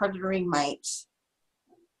beneficial predatory mites,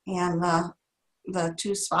 and the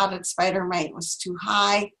two-spotted spider mite was too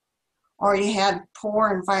high, or you had poor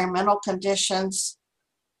environmental conditions,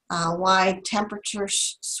 wide temperature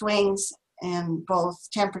swings in both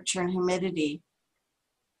temperature and humidity.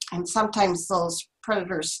 And sometimes those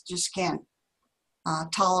predators just can't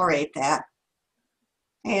tolerate that.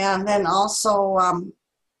 And then also,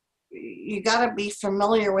 you got to be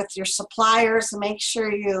familiar with your suppliers and make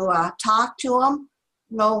sure you talk to them,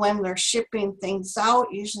 know when they're shipping things out.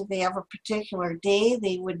 Usually they have a particular day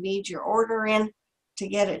they would need your order in to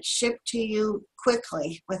get it shipped to you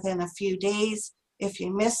quickly within a few days. If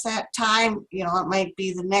you miss that time, you know, it might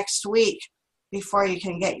be the next week before you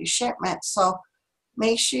can get your shipment. So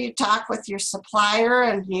make sure you talk with your supplier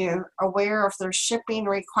and you're aware of their shipping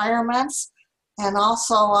requirements. And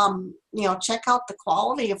also, you know, check out the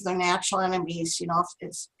quality of their natural enemies. You know,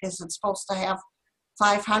 is it supposed to have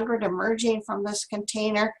 500 emerging from this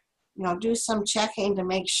container? You know, do some checking to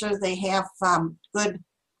make sure they have good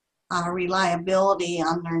reliability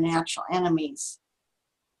on their natural enemies.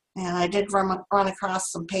 And I did run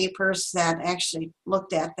across some papers that actually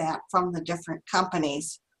looked at that from the different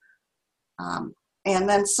companies. And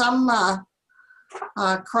then some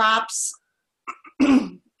crops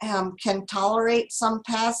can tolerate some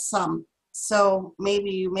pests. So maybe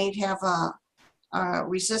you may have a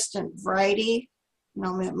resistant variety. You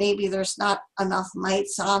know, maybe there's not enough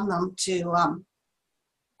mites on them to,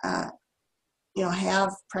 you know,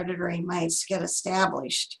 have predatory mites get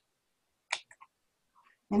established.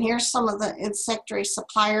 And here's some of the insectary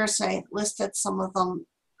suppliers. I listed some of them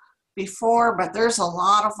before, but there's a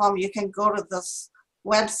lot of them. You can go to this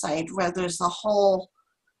website where there's a whole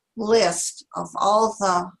list of all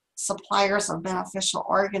the suppliers of beneficial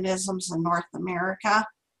organisms in North America.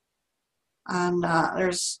 And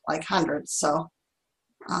there's like hundreds. So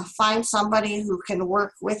find somebody who can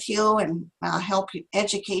work with you and help you,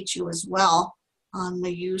 educate you as well on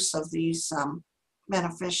the use of these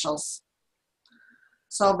beneficials.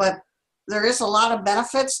 So, but there is a lot of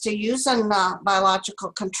benefits to using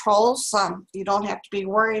biological controls. You don't have to be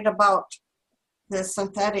worried about the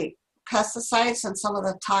synthetic pesticides and some of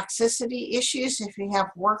the toxicity issues if you have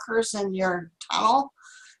workers in your tunnel.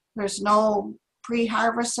 There's no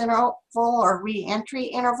pre-harvest interval or re-entry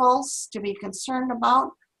intervals to be concerned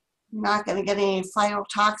about. You're not going to get any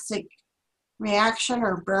phytotoxic reaction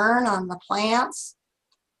or burn on the plants.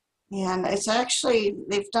 And it's actually,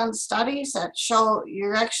 they've done studies that show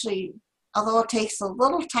you're actually, although it takes a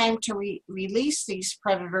little time to release these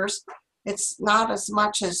predators, it's not as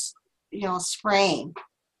much as, you know, spraying,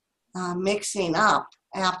 mixing up,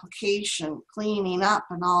 application, cleaning up,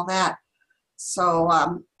 and all that. So,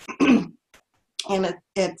 and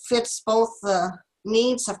it fits both the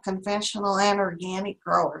needs of conventional and organic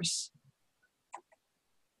growers.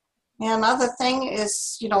 And another thing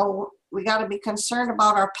is, you know, we got to be concerned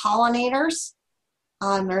about our pollinators.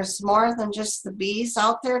 There's more than just the bees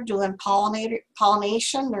out there doing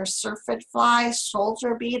pollination. There's syrphid flies,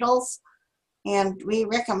 soldier beetles, and we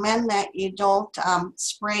recommend that you don't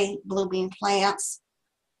spray blooming plants.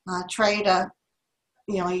 Try to,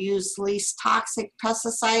 you know, use least toxic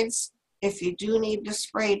pesticides if you do need to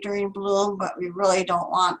spray during bloom, but we really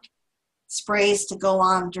don't want sprays to go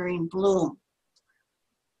on during bloom.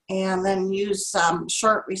 And then use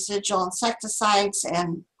short residual insecticides,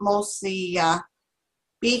 and most of the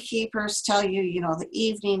beekeepers tell you, you know, the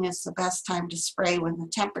evening is the best time to spray when the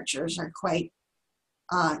temperatures are quite,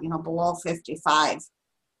 you know, below 55.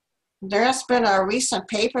 There has been a recent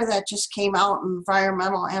paper that just came out in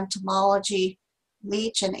Environmental Entomology,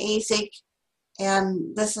 Leach and ASIC,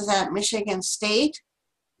 and this is at Michigan State,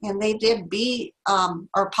 and they did bee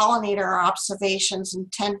or pollinator observations in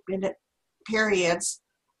 10-minute periods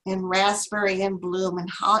in raspberry in bloom and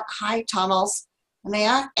high tunnels, and they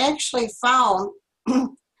actually found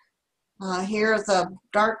here the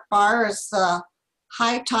dark bar is the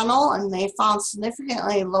high tunnel, and they found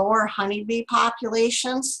significantly lower honeybee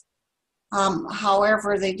populations.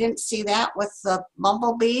 However, they didn't see that with the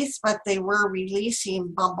bumblebees, but they were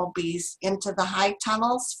releasing bumblebees into the high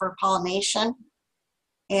tunnels for pollination,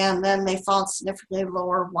 and then they found significantly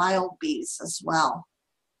lower wild bees as well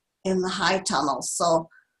in the high tunnels. So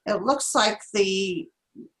it looks like the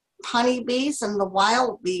honeybees and the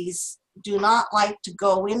wild bees do not like to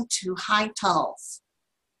go into high tunnels.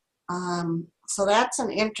 So that's an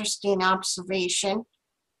interesting observation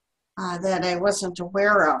that I wasn't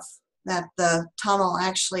aware of, that the tunnel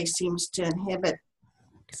actually seems to inhibit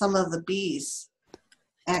some of the bees'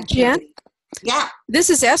 activity. Yeah. This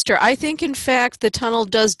is Esther. I think, in fact, the tunnel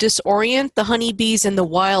does disorient the honeybees and the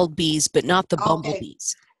wild bees, but not the Okay.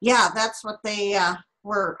 bumblebees. Yeah, that's what they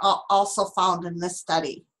were also found in this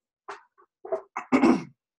study.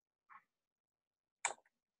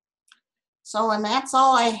 So, and that's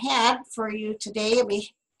all I had for you today. I'd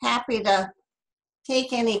be happy to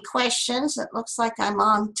take any questions. It looks like I'm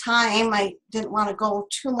on time. I didn't want to go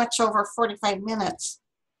too much over 45 minutes.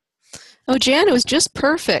 Oh, Jan, it was just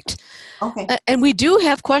perfect. Okay. And we do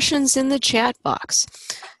have questions in the chat box.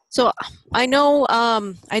 So I know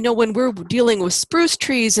when we're dealing with spruce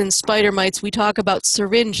trees and spider mites, we talk about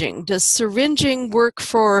syringing. Does syringing work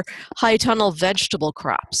for high tunnel vegetable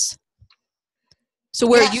crops? So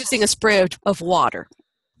we're Yes. using a spray of water.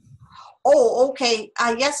 Oh, okay.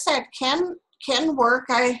 Yes, that can work.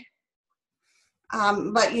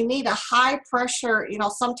 But you need a high pressure.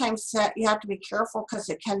 Sometimes you have to be careful because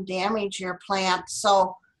it can damage your plant.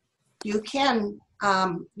 So you can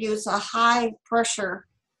use a high pressure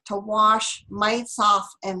to wash mites off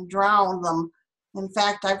and drown them. In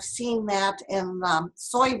fact, I've seen that in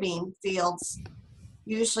soybean fields,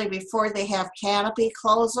 usually before they have canopy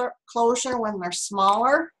closure when they're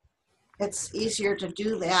smaller. It's easier to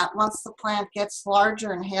do that. Once the plant gets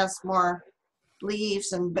larger and has more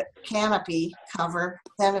leaves and canopy cover,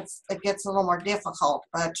 then it gets a little more difficult.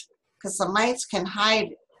 But because the mites can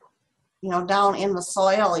hide, down in the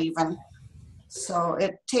soil even. So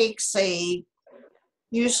it takes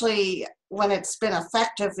usually when it's been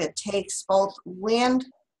effective, it takes both wind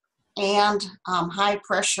and high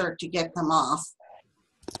pressure to get them off.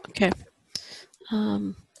 Okay.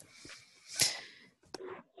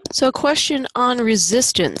 So a question on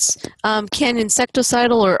resistance. Can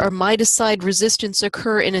insecticidal or miticide resistance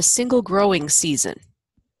occur in a single growing season?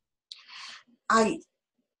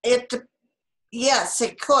 Yes,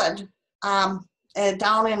 it could.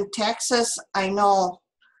 Down in Texas, I know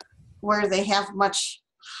where they have much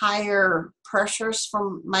higher pressures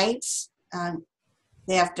from mites.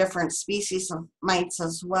 They have different species of mites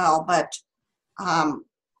as well, but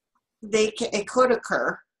it could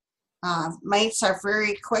occur. Mites are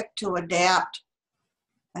very quick to adapt,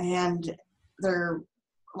 and their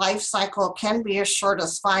life cycle can be as short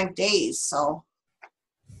as 5 days, so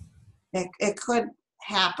it could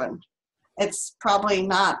happen. It's probably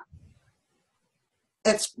not,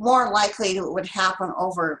 it's more likely it would happen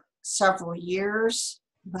over several years,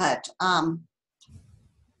 but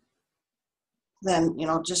than,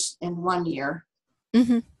 just in 1 year.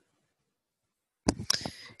 Mm-hmm.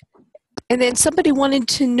 And then somebody wanted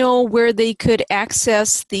to know where they could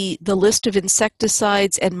access the list of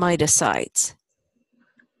insecticides and miticides.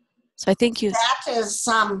 So I think that is,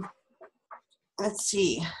 let's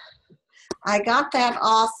see, I got that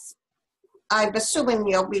off. I'm assuming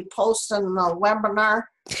you'll be posting the webinar.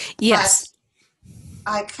 Yes.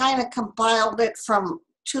 I kind of compiled it from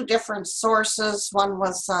 2 different sources. One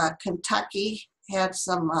was Kentucky, had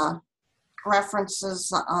some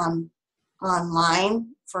references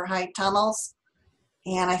online for high tunnels.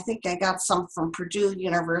 And I think I got some from Purdue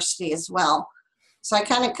University as well. So I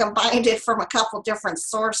kind of combined it from a couple different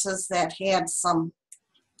sources that had some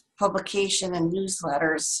publication and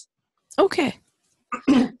newsletters. Okay.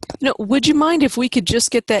 Would you mind if we could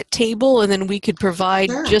just get that table and then we could provide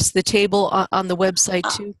just the table on the website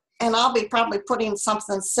too? And I'll be probably putting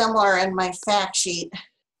something similar in my fact sheet.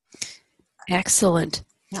 Excellent.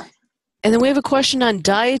 Yeah. And then we have a question on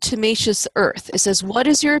diatomaceous earth. It says, what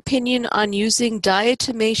is your opinion on using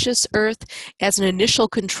diatomaceous earth as an initial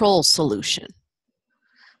control solution?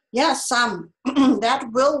 Yes, that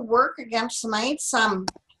will work against mites.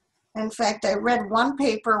 In fact, I read one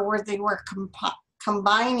paper where they were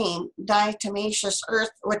combining diatomaceous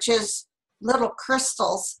earth, which is little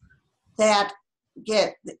crystals that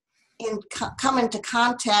come into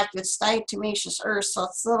contact with diatomaceous earth. So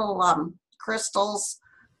it's little crystals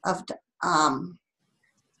of,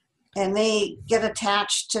 and they get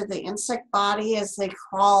attached to the insect body as they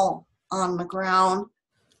crawl on the ground,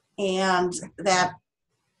 and that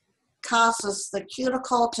causes the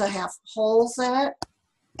cuticle to have holes in it,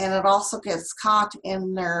 and it also gets caught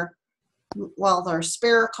in their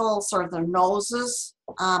spiracles or their noses,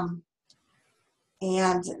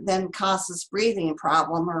 and then causes breathing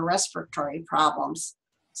problem or respiratory problems.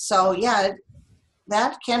 So yeah,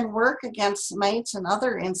 that can work against mites and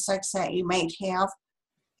other insects that you might have.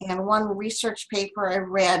 And one research paper I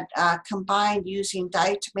read combined using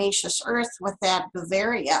diatomaceous earth with that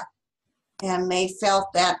Bavaria, and they felt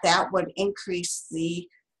that would increase the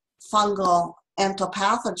fungal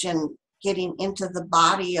entopathogen getting into the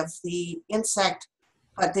body of the insect,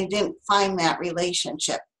 but they didn't find that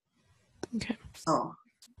relationship. Okay. So.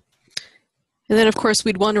 And then, of course,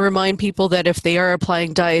 we'd want to remind people that if they are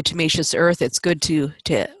applying diatomaceous earth, it's good to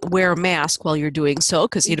wear a mask while you're doing so,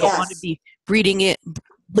 because you don't want to Yes. be breathing in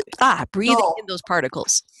No, those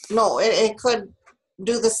particles. no, it could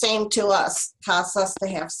do the same to us, cause us to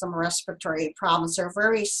have some respiratory problems. They're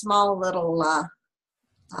very small little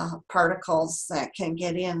particles that can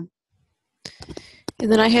get in.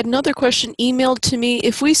 And then I had another question emailed to me.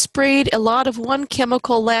 If we sprayed a lot of one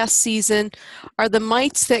chemical last season, are the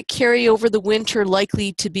mites that carry over the winter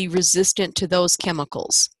likely to be resistant to those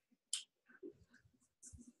chemicals?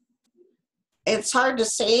 It's hard to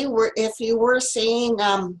say. If you were seeing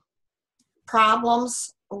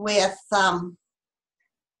problems with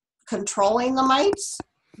controlling the mites,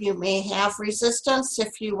 you may have resistance.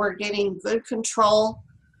 If you were getting good control,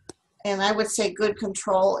 and I would say good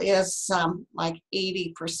control is like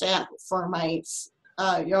 80% for mites.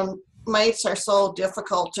 Mites are so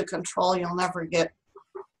difficult to control, you'll never get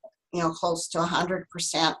close to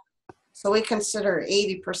 100%. So we consider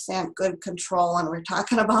 80% good control when we're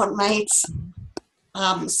talking about mites.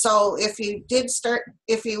 So if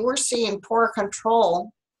you were seeing poor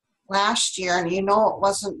control last year, and it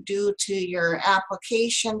wasn't due to your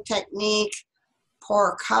application technique,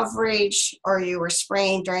 poor coverage, or you were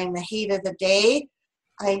spraying during the heat of the day.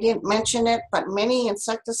 I didn't mention it, but many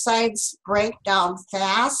insecticides break down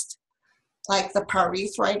fast, like the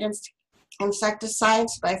pyrethroid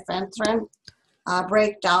insecticides by Fentrin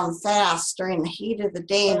break down fast during the heat of the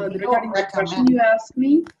day. And regarding the question you asked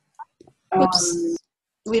me,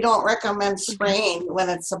 we don't recommend spraying when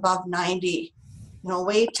it's above 90.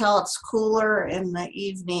 Wait till it's cooler in the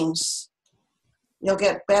evenings. You'll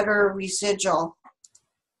get better residual.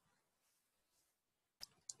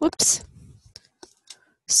 Whoops.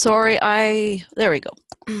 Sorry, there we go.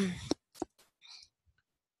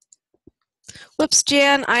 Whoops,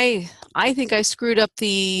 Jan, I think I screwed up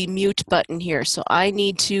the mute button here, so I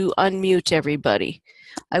need to unmute everybody.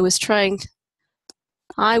 I was trying to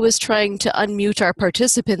unmute our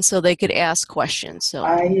participants so they could ask questions. So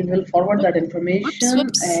I will forward that information,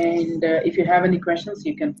 whoops. And if you have any questions,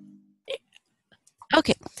 you can.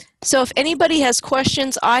 Okay, so if anybody has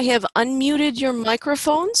questions, I have unmuted your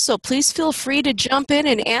microphones, so please feel free to jump in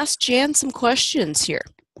and ask Jan some questions here.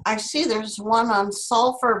 I see there's one on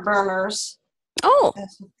sulfur burners. Oh.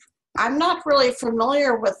 I'm not really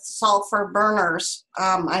familiar with sulfur burners.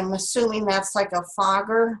 I'm assuming that's like a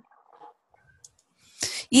fogger.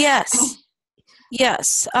 Yes.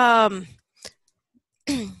 Yes. I'm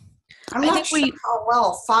not sure how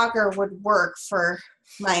well fogger would work for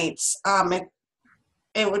mites.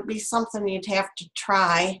 It would be something you'd have to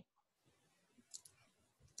try.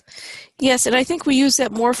 Yes, and I think we use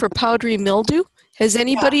that more for powdery mildew. Has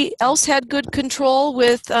anybody else had good control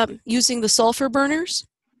with using the sulfur burners?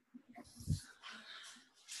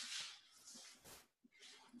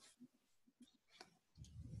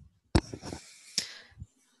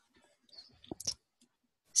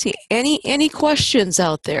 See, any questions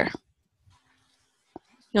out there?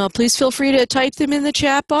 Please feel free to type them in the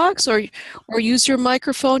chat box or use your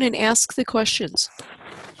microphone and ask the questions.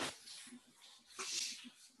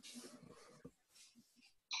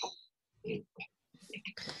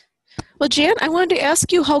 Well, Jan, I wanted to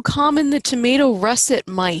ask you how common the tomato russet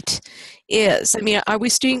mite is. I mean, are we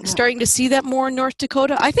starting to see that more in North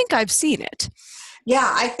Dakota? I think I've seen it. Yeah,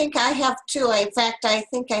 I think I have too. In fact, I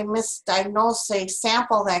think I misdiagnosed a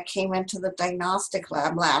sample that came into the diagnostic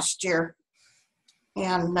lab last year.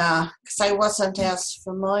 And because I wasn't as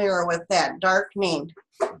familiar with that darkening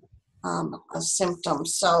of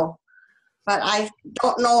symptoms. So, but I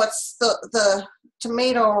don't know, it's the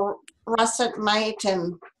tomato russet mite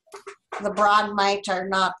and the broad mite are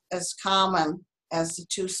not as common as the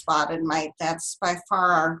two-spotted mite. That's by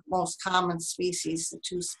far our most common species, the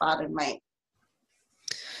two-spotted mite.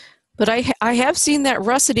 But I have seen that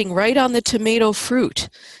russeting right on the tomato fruit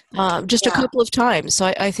just a couple of times.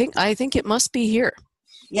 So I think it must be here.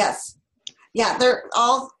 Yes. Yeah, they're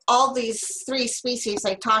all these three species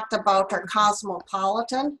I talked about are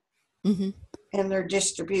cosmopolitan in their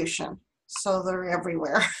distribution. So they're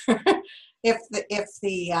everywhere. if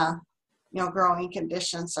the growing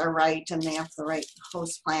conditions are right and they have the right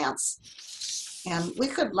host plants. And we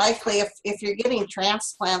could likely, if you're getting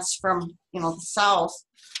transplants from the south,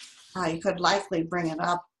 you could likely bring it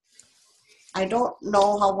up. I don't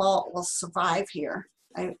know how well it will survive here.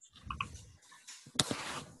 All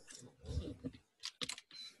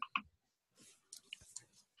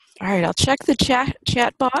right, I'll check the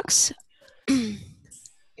chat box. All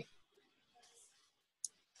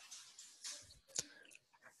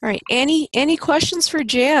right, any questions for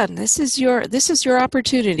Jan? This is your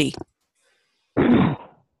opportunity.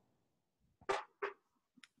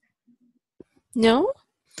 No?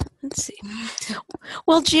 Let's see.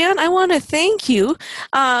 Well, Jan, I want to thank you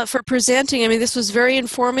for presenting. I mean, this was very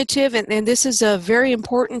informative, and this is a very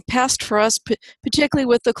important pest for us, particularly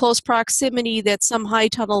with the close proximity that some high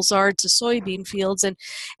tunnels are to soybean fields and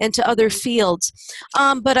to other fields.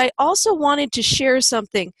 But I also wanted to share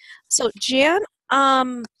something. So, Jan,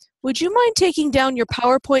 would you mind taking down your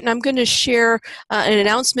PowerPoint, and I'm going to share an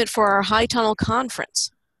announcement for our high tunnel conference.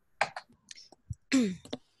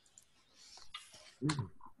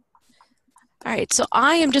 All right, so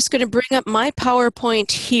I am just going to bring up my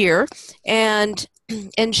PowerPoint here and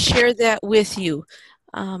share that with you.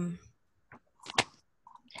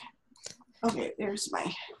 Okay, there's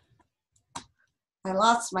I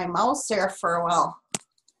lost my mouse there for a while.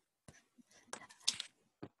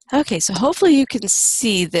 Okay, so hopefully you can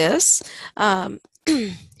see this. Here,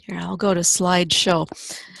 I'll go to slideshow.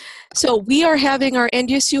 So we are having our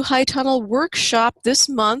NDSU High Tunnel workshop this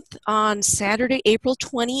month on Saturday, April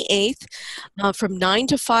 28th from 9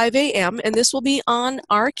 to 5 a.m. And this will be on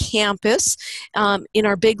our campus in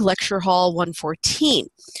our big lecture hall 114.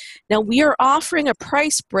 Now, we are offering a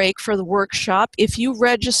price break for the workshop. If you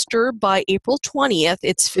register by April 20th,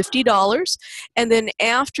 it's $50. And then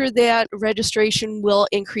after that, registration will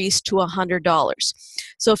increase to $100.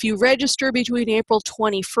 So if you register between April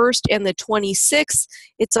 21st and the 26th,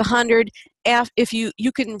 it's $100. If you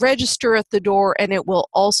can register at the door, and it will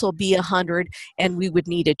also be $100, and we would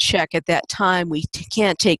need a check at that time. We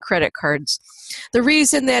can't take credit cards. The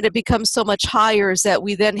reason that it becomes so much higher is that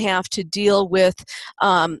we then have to deal with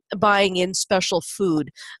buying in special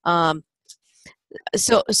food.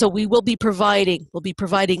 So we'll be providing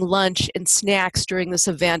lunch and snacks during this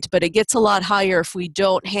event, but it gets a lot higher if we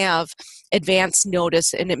don't have advance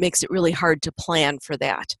notice, and it makes it really hard to plan for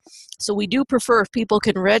that. So we do prefer if people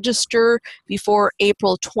can register before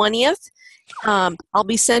April 20th. I'll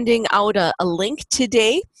be sending out a link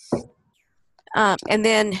today, and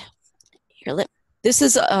then here, this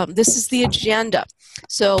is the agenda.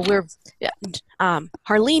 So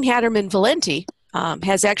Harleen Hatterman-Valenti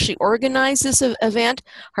has actually organized this event.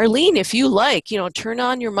 Harleen, if you like, turn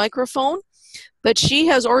on your microphone. But she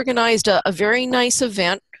has organized a very nice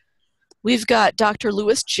event. We've got Dr.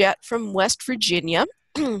 Louis Jett from West Virginia,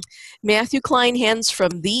 Matthew Kleinhans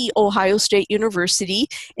from The Ohio State University,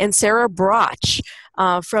 and Sarah Broch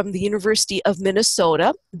from the University of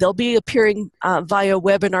Minnesota. They'll be appearing via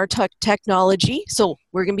webinar technology, so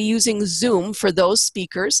we're going to be using Zoom for those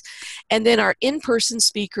speakers. And then our in-person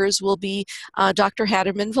speakers will be Dr.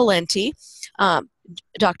 Hatterman-Valenti,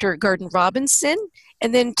 Dr. Garden Robinson,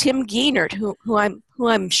 and then Tim Gaynard, who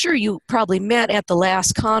I'm sure you probably met at the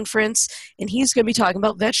last conference, and he's going to be talking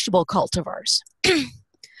about vegetable cultivars.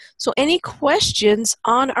 So any questions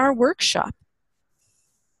on our workshop?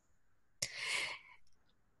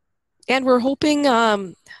 And we're hoping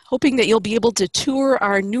that you'll be able to tour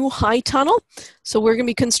our new high tunnel. So we're going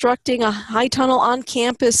to be constructing a high tunnel on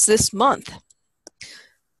campus this month.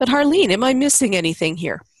 But Harleen, am I missing anything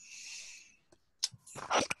here?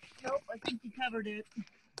 Nope, I think you covered it.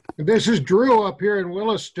 This is Drew up here in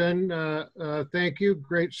Williston. Thank you.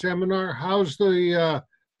 Great seminar. How's the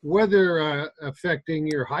weather affecting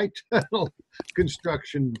your high tunnel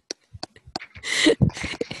construction?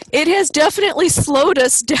 It has definitely slowed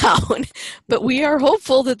us down, but we are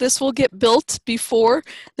hopeful that this will get built before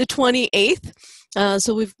the 28th.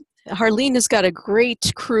 So Harleen has got a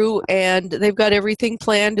great crew, and they've got everything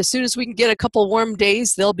planned. As soon as we can get a couple warm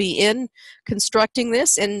days, they'll be in constructing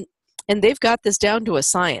this, and they've got this down to a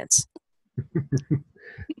science.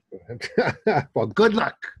 Well, good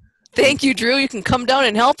luck. Thank you, Drew. You can come down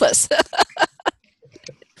and help us.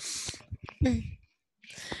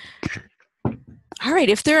 All right,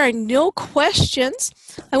 if there are no questions,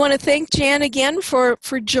 I want to thank Jan again for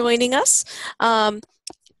joining us.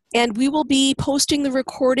 And we will be posting the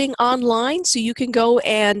recording online, so you can go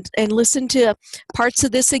and listen to parts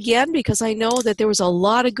of this again, because I know that there was a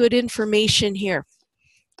lot of good information here.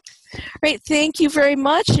 All right, thank you very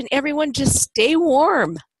much, and everyone just stay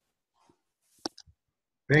warm.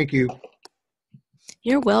 Thank you.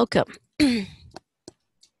 You're welcome.